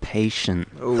constipation.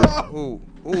 Oh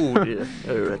dear.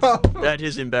 That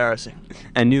is embarrassing.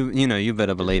 And you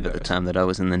better believe at the time that I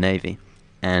was in the Navy,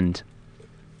 and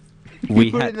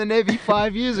You were in the Navy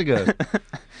 5 years ago.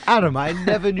 Adam, I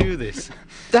never knew this.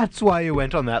 That's why you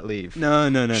went on that leave.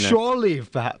 No. Shore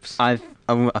leave, perhaps. I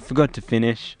forgot to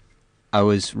finish. I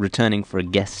was returning for a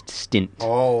guest stint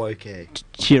Oh, okay. to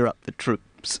cheer up the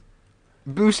troops.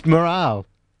 Boost morale.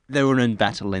 They were in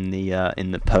battle in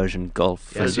the Persian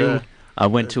Gulf. Yes, I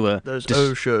went to those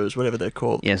O shows, whatever they're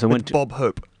called. Yes, I with went to- Bob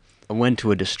Hope. I went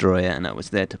to a destroyer and I was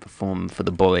there to perform for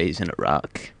the boys in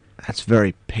Iraq. That's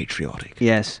very patriotic.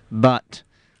 Yes, but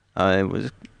I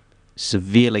was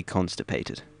severely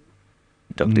constipated.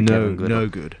 Dr. Kevin Goodall. No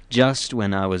good. Just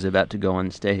when I was about to go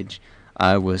on stage,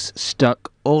 I was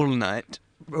stuck all night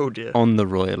Oh dear. on the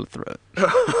royal throne.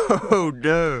 Oh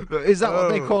no. Is that what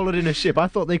they call it in a ship? I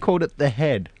thought they called it the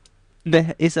head.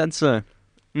 Is that so?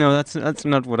 No, that's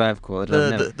not what I've called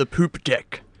it. The poop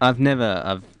deck.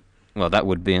 Well, that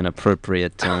would be an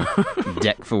appropriate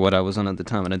deck for what I was on at the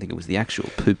time. I don't think it was the actual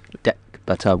poop deck,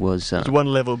 but I was... It's one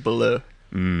level below.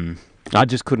 I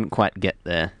just couldn't quite get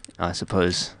there, I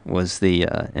suppose, was the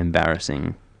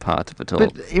embarrassing part of it all.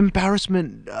 But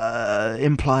embarrassment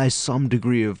implies some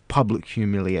degree of public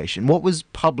humiliation. What was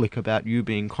public about you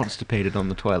being constipated on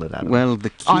the toilet, Adam? Well,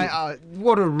 the key...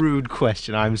 what a rude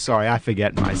question. I'm sorry, I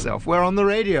forget myself. We're on the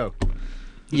radio.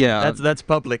 Yeah, That's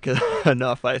public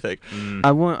enough, I think.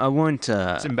 I won't.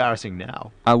 It's embarrassing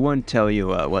now. I won't tell you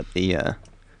what the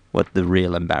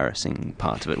real embarrassing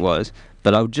part of it was,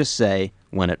 but I'll just say,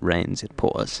 when it rains, it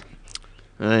pours.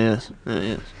 Yes.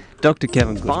 Dr.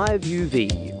 Kevin Goodall.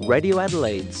 5UV, Radio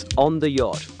Adelaide's On the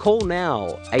Yacht. Call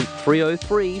now,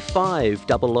 8303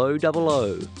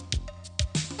 50000.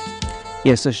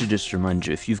 Yes, I should just remind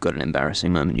you, if you've got an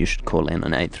embarrassing moment, you should call in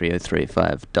on 8303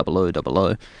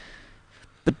 50000.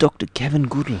 But Dr. Kevin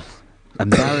Goodall,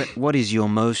 what is your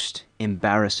most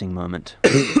embarrassing moment?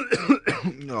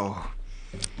 No.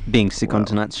 Being sick on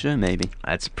tonight's show, maybe.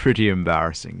 That's pretty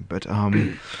embarrassing, but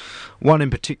one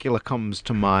in particular comes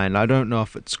to mind. I don't know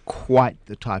if it's quite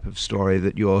the type of story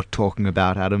that you're talking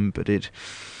about, Adam, but it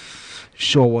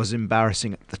sure was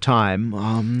embarrassing at the time.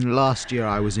 Last year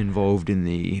I was involved in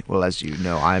as you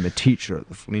know, I am a teacher at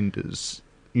the Flinders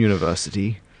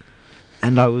University,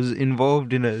 and I was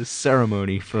involved in a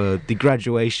ceremony for the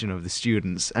graduation of the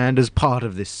students, and as part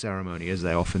of this ceremony, as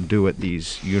they often do at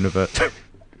these universities...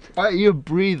 You're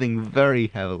breathing very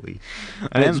heavily.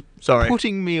 And it's sorry.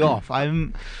 putting me off.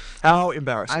 How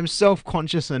embarrassing. I'm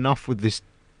self-conscious enough with this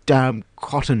damn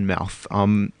cotton mouth.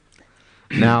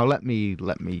 Now let me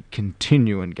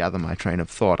continue and gather my train of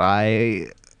thought.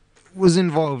 I was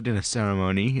involved in a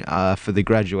ceremony for the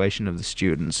graduation of the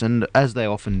students, and as they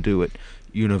often do at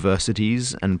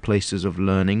universities and places of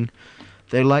learning,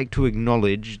 they like to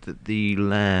acknowledge that the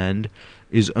land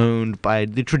is owned by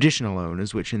the traditional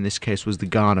owners, which in this case was the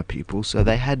Kaurna people. So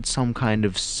they had some kind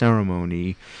of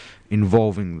ceremony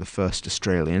involving the first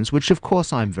Australians, which of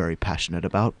course I'm very passionate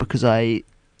about because I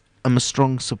am a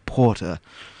strong supporter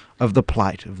of the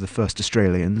plight of the first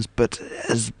Australians. But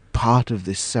as part of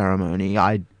this ceremony,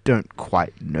 I don't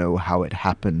quite know how it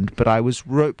happened, but I was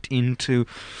roped into...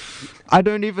 I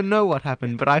don't even know what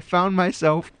happened, but I found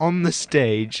myself on the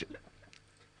stage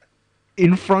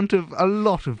in front of a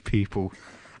lot of people,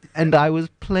 and I was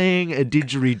playing a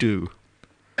didgeridoo.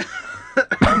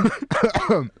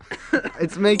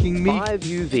 It's making me...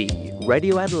 5UV,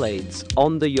 Radio Adelaide's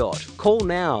On the Yacht. Call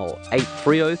now,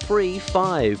 8303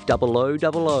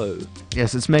 50000.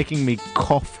 Yes, it's making me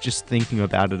cough just thinking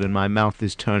about it, and my mouth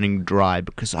is turning dry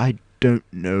because I don't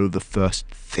know the first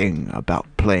thing about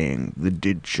playing the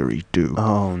didgeridoo.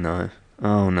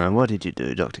 Oh no, what did you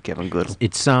do, Dr. Kevin Goodall?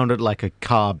 It sounded like a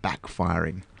car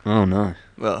backfiring. Oh no.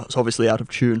 Well, it's obviously out of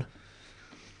tune.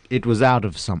 It was out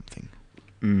of something.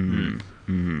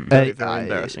 Very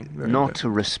embarrassing. Very Not a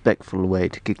respectful way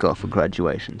to kick off a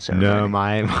graduation ceremony. No,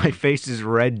 my face is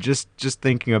red just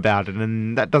thinking about it,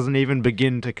 and that doesn't even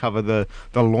begin to cover the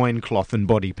loincloth and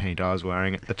body paint I was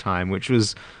wearing at the time, which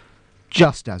was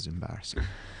just as embarrassing.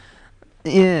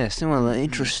 Yes, well,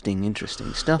 interesting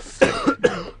stuff.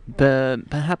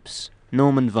 Perhaps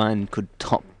Norman Vine could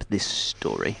top this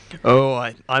story.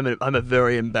 Oh, I'm a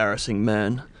very embarrassing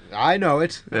man. I know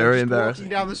it. Very I'm just embarrassing. Walking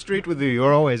down the street with you,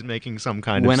 you're always making some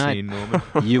kind of scene, Norman.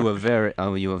 You were very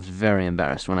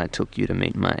embarrassed when I took you to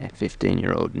meet my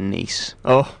 15-year-old niece.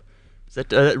 Oh, is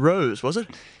that Rose, was it?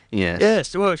 Yes.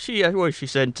 Yes. Well, she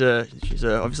said she's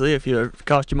obviously, if you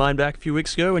cast your mind back a few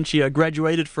weeks ago, when she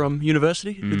graduated from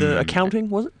university with accounting,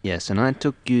 was it? Yes, and I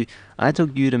took you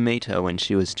to meet her when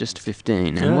she was just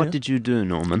 15. And what did you do,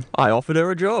 Norman? I offered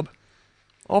her a job.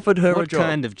 What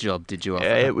kind of job did you offer?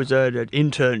 It was an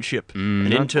internship.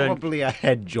 An intern. Probably a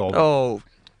head job. Oh,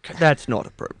 that's not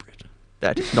appropriate.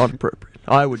 That is not appropriate.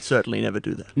 I would certainly never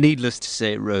do that. Needless to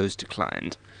say, Rose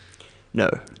declined. No.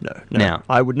 Now,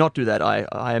 I would not do that. I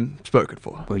am spoken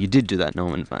for. Well, you did do that,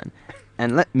 Norman Vine.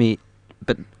 And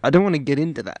but I don't want to get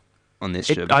into that on this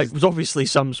show. It was obviously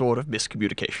some sort of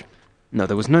miscommunication. No,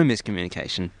 there was no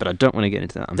miscommunication, but I don't want to get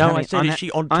into that. Is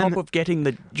she on top of getting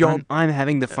the job? I'm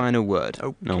having the final word,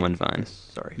 okay. Norman Vine.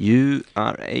 Sorry. You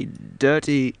are a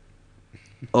dirty...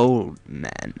 old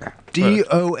man.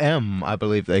 DOM, I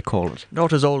believe they call it.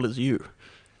 Not as old as you.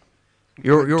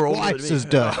 You're older than Twice me. as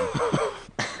dumb.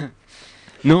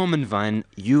 Norman Vine,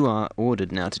 you are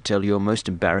ordered now to tell your most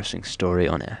embarrassing story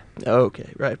on air.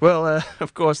 Okay, right. Well,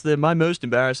 of course, they're my most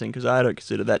embarrassing, because I don't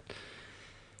consider that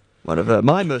one of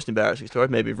my most embarrassing stories.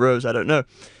 Maybe Rose, I don't know.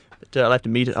 But I'll have to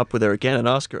meet up with her again and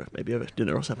ask her, maybe over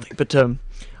dinner or something. But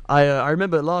I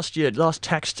remember last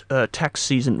tax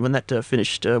season, when that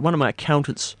finished, one of my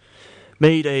accountants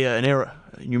made an error,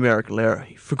 a numerical error.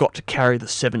 He forgot to carry the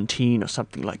 17 or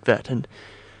something like that, and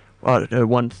I don't know,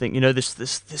 one thing,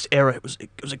 this error, it was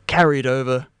carried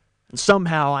over, and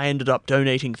somehow I ended up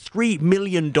donating $3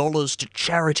 million to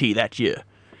charity that year.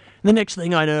 And the next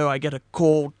thing I know, I get a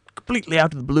call completely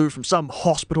out of the blue from some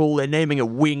hospital. They're naming a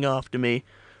wing after me.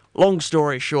 Long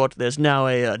story short, there's now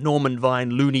a Norman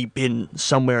Vine loony bin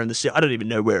somewhere in the city. I don't even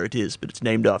know where it is, but it's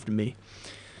named after me.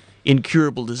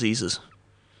 Incurable diseases.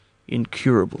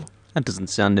 Incurable. That doesn't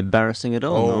sound embarrassing at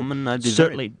all, Norman. I'd be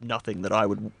certainly nothing that I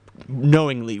would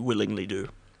knowingly, willingly do.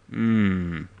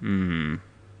 I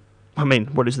mean,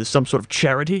 what is this, some sort of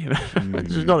charity?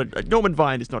 This is not Norman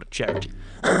Vine is not a charity.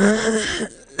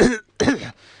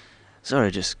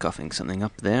 Sorry, just coughing something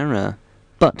up there.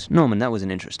 But, Norman, that was an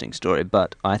interesting story,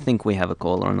 but I think we have a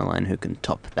caller on the line who can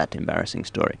top that embarrassing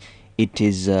story. It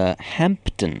is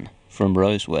Hampton from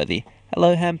Roseworthy.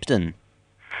 Hello, Hampton.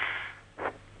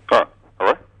 Hello?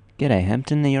 G'day,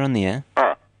 Hampton. You're on the air.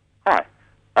 Hi.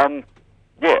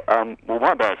 Well,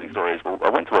 my embarrassing story is, I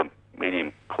went to a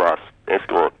medium-class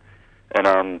escort, and,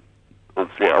 I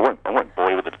won't bore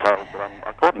you with the details, but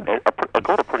I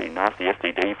got a pretty nasty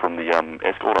STD from the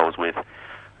escort I was with.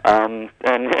 And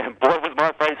boy, was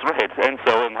my face red, and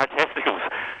so were my testicles.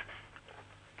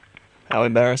 How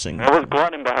embarrassing. It was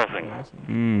quite embarrassing.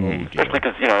 Especially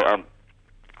because, the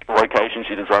location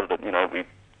she decided that, we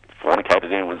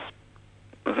fornicated in was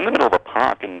in the middle of a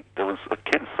park, and there was a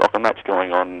kids' soccer match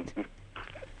going on.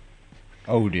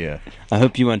 Oh dear. I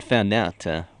hope you weren't found out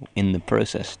in the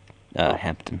process,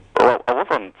 Hampton. Well, I was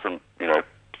on some,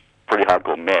 pretty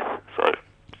hardcore meth, so...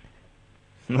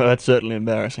 Well, that's certainly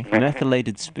embarrassing.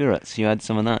 Methylated spirits, you had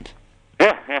some of that.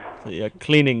 Yeah. So, yeah,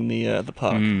 cleaning the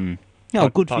park. Oh,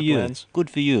 good for you. Parklands. Good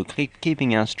for you.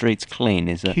 Keeping our streets clean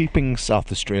is a... Keeping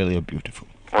South Australia beautiful.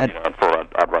 Well,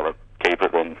 I'd rather keep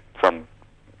it than some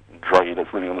druggie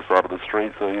that's living on the side of the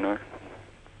street, so,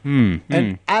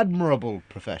 An admirable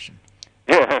profession.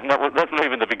 Yeah, that's not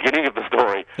even the beginning of the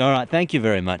story. All right, thank you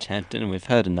very much, Hampton. We've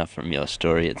heard enough from your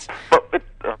story. It's But it,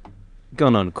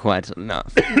 gone on quite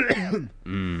enough.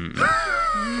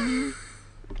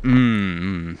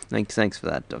 Thanks for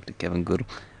that, Dr. Kevin Goodall.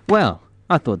 Well,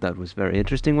 I thought that was very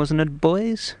interesting, wasn't it,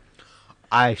 boys?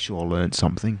 I sure learned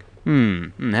something.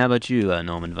 How about you,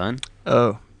 Norman Vine?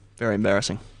 Oh, very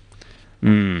embarrassing.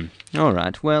 All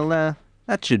right, well,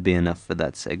 that should be enough for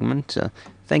that segment.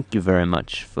 Thank you very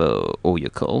much for all your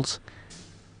calls.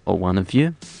 Or one of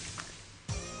you.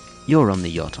 You're on the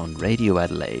Yacht on Radio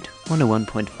Adelaide,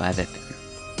 101.5 FM.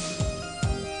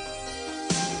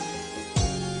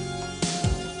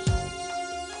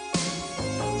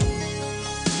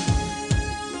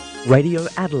 Radio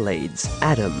Adelaide's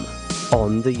Adam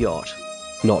on the Yacht.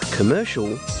 Not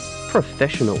commercial,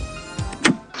 professional.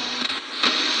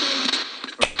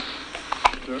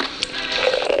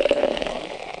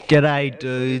 G'day,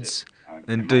 dudes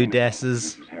and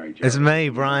dudesses. It's me,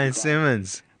 Brian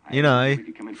Simmons.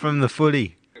 From the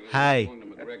footy. Hey,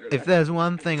 if there's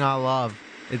one thing I love,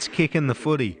 it's kicking the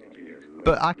footy.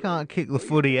 But I can't kick the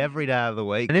footy every day of the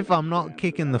week. And if I'm not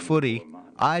kicking the footy,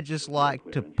 I just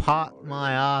like to park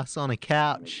my ass on a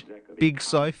couch. Big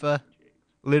sofa,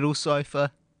 little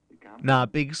sofa. Nah,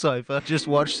 big sofa. Just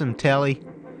watch some telly.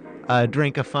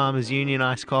 Drink a Farmers Union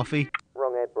iced coffee.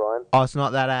 Wrong ad, Brian. Oh, it's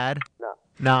not that ad? No.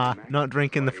 Nah, not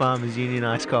drinking the Farmers Union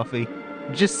iced coffee.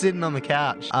 Just sitting on the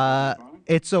couch.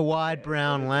 It's a wide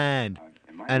brown land.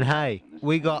 And hey,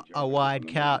 we got a wide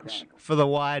couch for the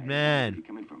wide man.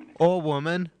 Or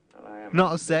woman.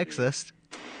 Not sexist.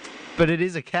 But it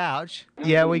is a couch.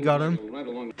 Yeah, we got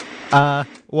them.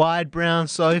 Wide brown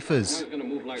sofas.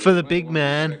 For the big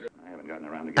man.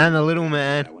 And the little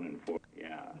man.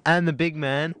 And the big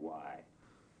man.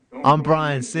 I'm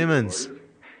Brian Simmons.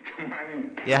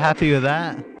 You happy with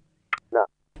that?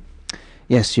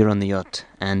 Yes, you're on the Yacht,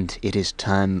 and it is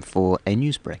time for a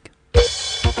news break.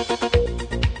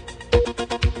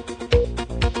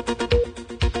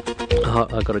 Oh,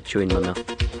 I got a chew in my mouth.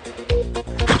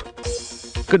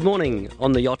 Good morning.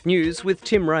 On the Yacht News with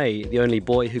Tim Ray. The only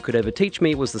boy who could ever teach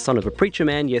me was the son of a preacher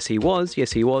man. Yes, he was.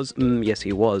 Yes, he was. Yes,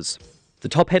 he was. The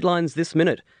top headlines this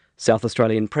minute. South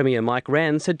Australian Premier Mike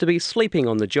Rann said to be sleeping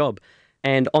on the job.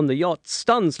 And On the Yacht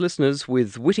stuns listeners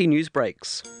with witty news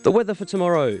breaks. The weather for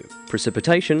tomorrow: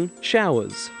 precipitation,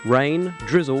 showers, rain,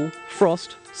 drizzle,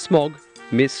 frost, smog,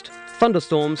 mist,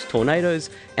 thunderstorms, tornadoes,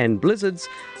 and blizzards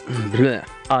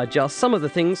are just some of the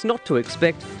things not to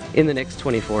expect in the next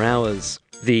 24 hours.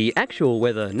 The actual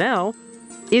weather now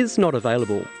is not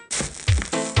available.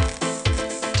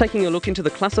 Taking a look into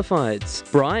the classifieds,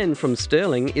 Brian from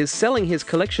Stirling is selling his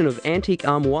collection of antique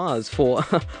armoires for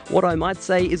what I might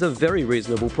say is a very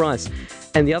reasonable price.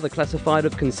 And the other classified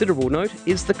of considerable note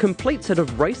is the complete set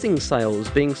of racing sails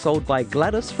being sold by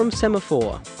Gladys from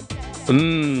Semaphore.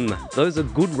 Those are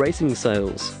good racing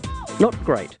sails. Not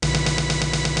great.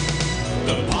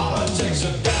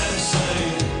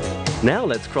 Now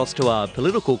let's cross to our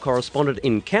political correspondent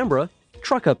in Canberra,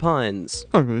 Trucker Pines.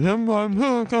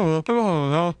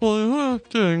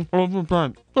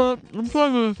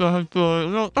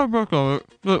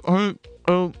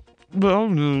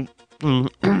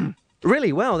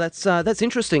 Really? Wow, that's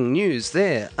interesting news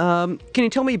there. Can you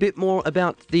tell me a bit more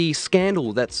about the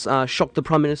scandal that's shocked the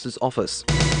Prime Minister's office?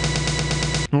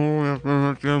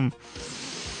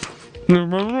 The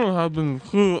matter have been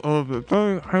full of a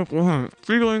very alcohol,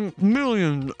 stealing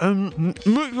millions and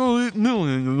literally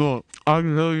millions of dollars. I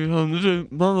can tell you something, this is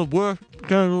one of the worst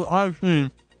scandals I've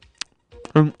seen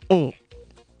in all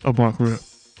of my career.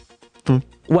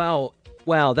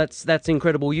 Wow, that's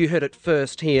incredible. You heard it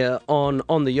first here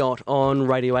on the Yacht on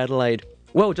Radio Adelaide.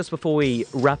 Well, just before we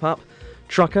wrap up,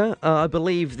 Trucker, I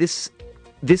believe this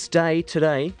day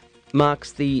today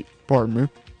marks the... Pardon me?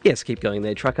 Yes, keep going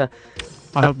there, Trucker.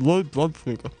 I have low blood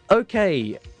sugar.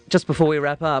 Okay, just before we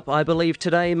wrap up, I believe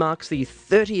today marks the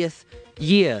 30th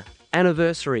year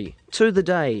anniversary to the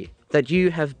day that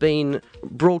you have been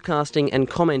broadcasting and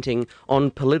commenting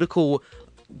on political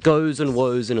goes and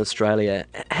woes in Australia.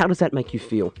 How does that make you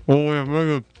feel? Well, yeah, very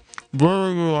good.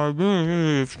 I've been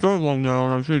here so long now,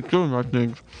 and I've seen so much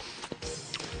things.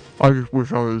 I just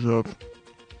wish I was,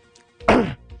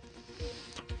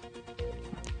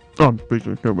 I'm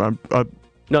speaking to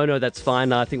No, that's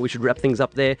fine. I think we should wrap things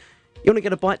up there. You want to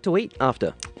get a bite to eat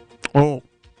after? Oh.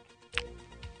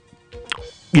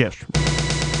 Yes.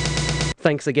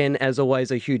 Thanks again, as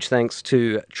always, a huge thanks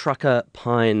to Trucker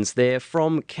Pines there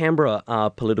from Canberra,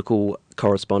 our political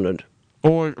correspondent.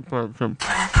 Always a pleasure.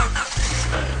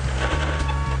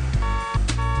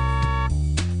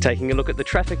 Taking a look at the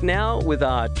traffic now with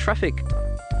our traffic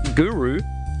guru,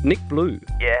 Nick Blue.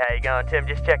 Yeah, how you going, Tim?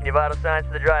 Just checking your vital signs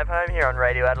for the drive home here on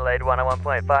Radio Adelaide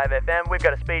 101.5 FM. We've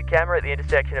got a speed camera at the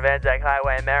intersection of Anzac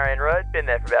Highway and Marion Road. Been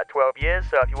there for about 12 years,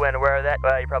 so if you weren't aware of that,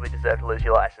 well, you probably deserve to lose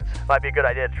your licence. Might be a good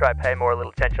idea to try pay more a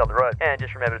little attention on the road. And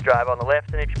just remember to drive on the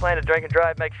left, and if you plan to drink and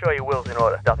drive, make sure your will's in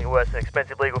order. Nothing worse than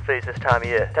expensive legal fees this time of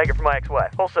year. Take it from my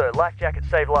ex-wife. Also, life jackets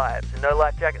save lives, and no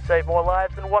life jackets save more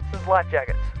lives than Watson's life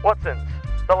jackets. Watson's,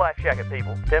 the life jacket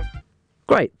people. Tim?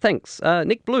 Great, thanks.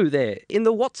 Nick Blue there in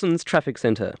the Watson's Traffic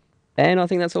Centre. And I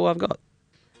think that's all I've got.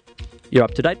 You're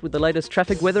up to date with the latest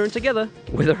traffic, weather and together.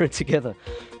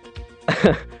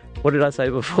 What did I say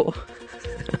before?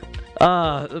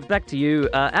 Back to you.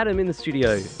 Adam in the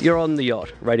studio. You're on the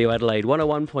Yacht, Radio Adelaide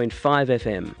 101.5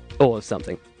 FM. Or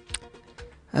something.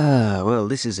 Well,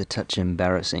 this is a touch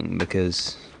embarrassing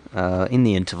because in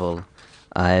the interval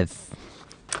I've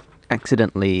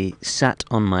accidentally sat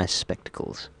on my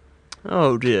spectacles.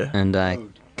 Oh dear. And I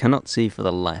cannot see for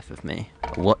the life of me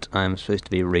what I'm supposed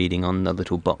to be reading on the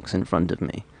little box in front of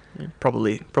me. Yeah,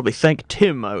 probably thank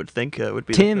Tim, I would think, would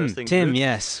be the first thing to do.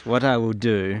 Yes. What I will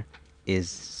do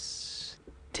is...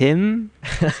 Tim?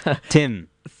 Tim.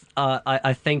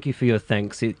 I thank you for your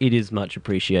thanks. It is much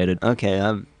appreciated. Okay,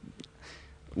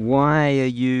 why are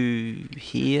you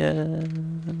here?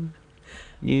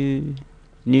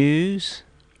 News?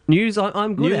 News,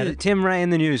 I'm good at it. Tim Ray in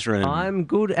the newsroom. I'm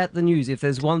good at the news. If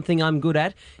there's one thing I'm good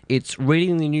at, it's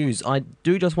reading the news. I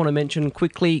do just want to mention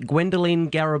quickly, Gwendoline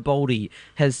Garibaldi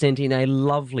has sent in a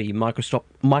lovely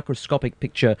microscopic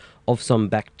picture of some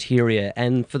bacteria.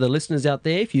 And for the listeners out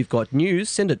there, if you've got news,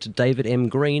 send it to David M.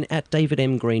 Green at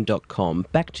davidmgreen.com.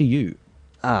 Back to you.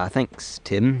 Thanks,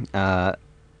 Tim.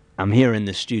 I'm here in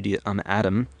the studio. I'm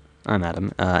Adam,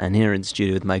 and here in the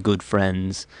studio with my good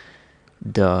friends,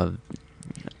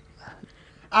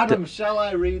 Adam, shall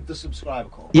I read the subscriber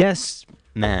call? Yes,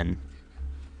 man.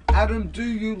 Adam, do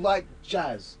you like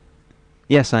jazz?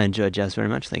 Yes, I enjoy jazz very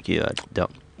much. Thank you,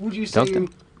 Doc. Would you say Doctor? you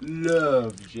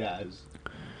love jazz?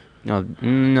 No,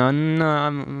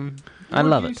 I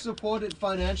love Would you it. support it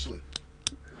financially?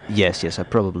 Yes, I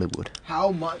probably would.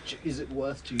 How much is it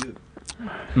worth to you?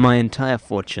 My entire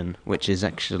fortune, which is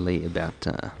actually about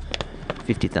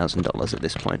 $50,000 at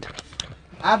this point.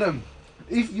 Adam,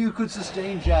 if you could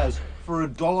sustain jazz for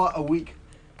 $1 a week.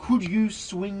 Could you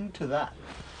swing to that?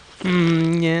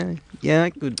 Yeah, I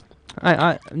could.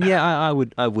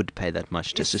 I would pay that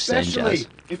much to sustain Especially jazz.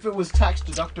 if it was tax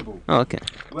deductible. Oh, okay.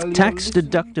 Well, you're Tax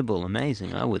listening- deductible,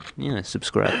 amazing. I would,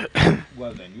 subscribe.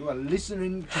 Well then, you are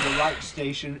listening to the right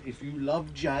station if you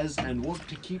love jazz and want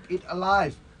to keep it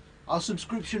alive. Our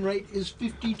subscription rate is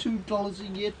 $52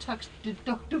 a year tax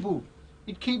deductible.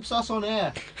 It keeps us on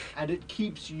air, and it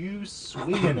keeps you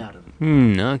swinging at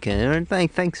 'em. Okay. All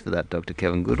right, thanks for that, Dr.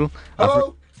 Kevin Goodall.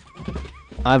 Hello?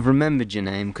 I've remembered your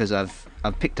name because I've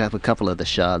picked up a couple of the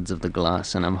shards of the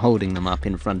glass and I'm holding them up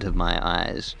in front of my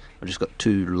eyes. I've just got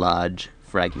two large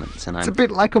fragments and It's a I'm... bit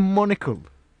like a monocle.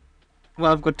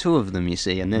 Well, I've got two of them, you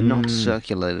see, and they're not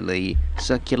circularly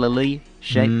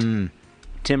shaped.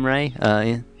 Tim Ray,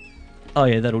 yeah. Oh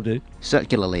yeah, that'll do.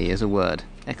 Circularly is a word.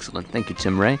 Excellent, thank you,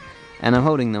 Tim Ray. And I'm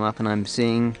holding them up and I'm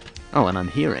seeing... Oh, and I'm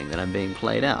hearing that I'm being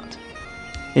played out.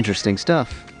 Interesting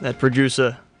stuff. That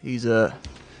producer, he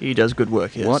does good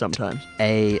work here What sometimes.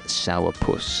 a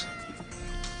sourpuss.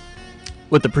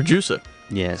 With the producer.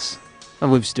 Yes.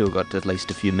 Well, we've still got at least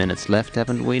a few minutes left,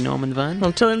 haven't we, Norman Vine?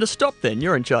 Well, tell him to stop then.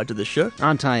 You're in charge of this show.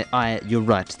 Aren't I? You're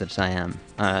right that I am.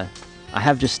 I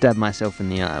have just stabbed myself in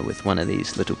the eye with one of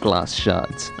these little glass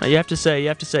shards. You have to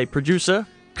say, producer,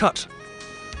 cut.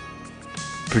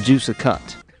 Producer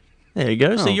cut. There you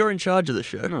go. So Oh. you're in charge of the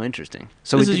show. Oh, interesting.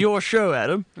 So This we is did- your show,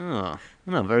 Adam. Oh,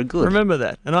 very good. Remember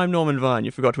that. And I'm Norman Vine.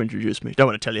 You forgot to introduce me. Don't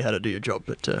want to tell you how to do your job,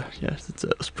 but yes,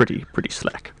 it's pretty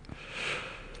slack.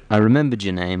 I remembered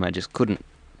your name, I just couldn't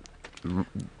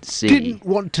see. Didn't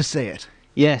want to say it.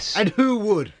 Yes. And who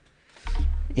would?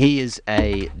 He is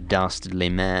a dastardly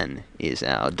man, is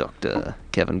our Dr.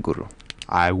 Kevin Goodall.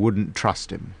 I wouldn't trust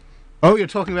him. Oh, you're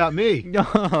talking about me? No,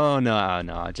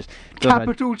 I just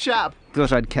Capital chap.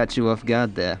 thought I'd catch you off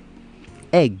guard there.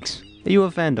 Eggs. Are you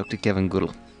a fan, Dr. Kevin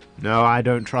Goodall? No, I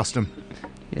don't trust him.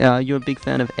 Yeah, you're a big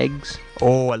fan of eggs?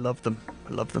 Oh, I love them.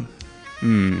 I love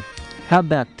them. How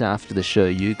about after the show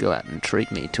you go out and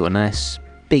treat me to a nice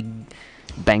big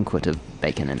banquet of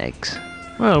bacon and eggs?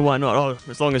 Well, why not? Oh,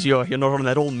 as long as you're not on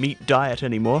that all meat diet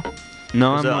anymore.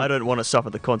 No, 'Cause, I'm I not. don't want to suffer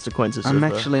the consequences I'm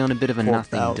of actually on a bit of a pork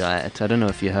nothing bowels. diet. I don't know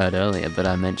if you heard earlier, but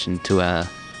I mentioned to our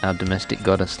domestic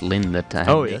goddess Lynn that I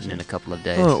Oh, haven't yes. eaten in a couple of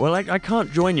days. Oh, well, I can't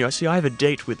join you. I see I have a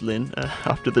date with Lynn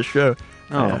after the show.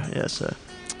 Oh. Yes.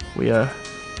 We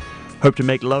hope to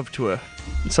make love to her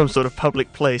in some sort of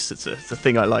public place. It's a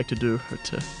thing I like to do.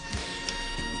 But,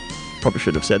 probably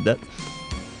should have said that.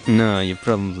 No, you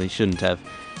probably shouldn't have.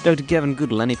 Dr. Kevin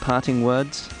Goodall, any parting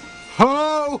words?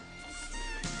 Ho!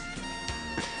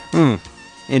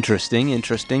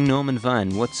 Interesting. Norman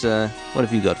Vine, what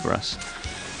have you got for us?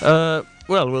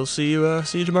 Well, we'll see you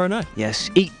tomorrow night. Yes,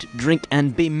 eat, drink,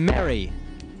 and be merry,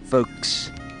 folks.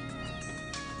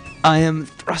 I am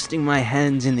thrusting my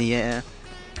hands in the air,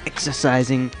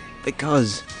 exercising,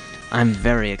 because I'm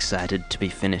very excited to be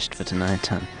finished for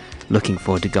tonight. I'm looking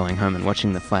forward to going home and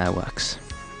watching the fireworks.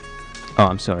 Oh,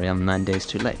 I'm sorry, I'm 9 days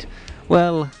too late.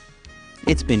 Well,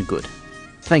 it's been good.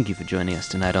 Thank you for joining us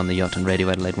tonight on the Yacht on Radio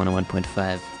Adelaide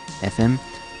 101.5 FM.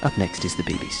 Up next is the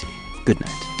BBC. Good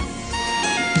night.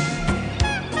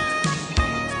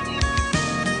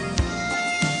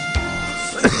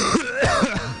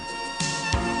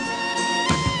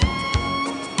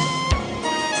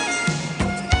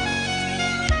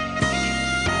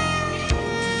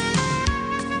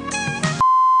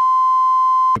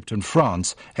 And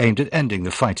France aimed at ending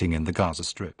the fighting in the Gaza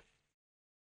Strip.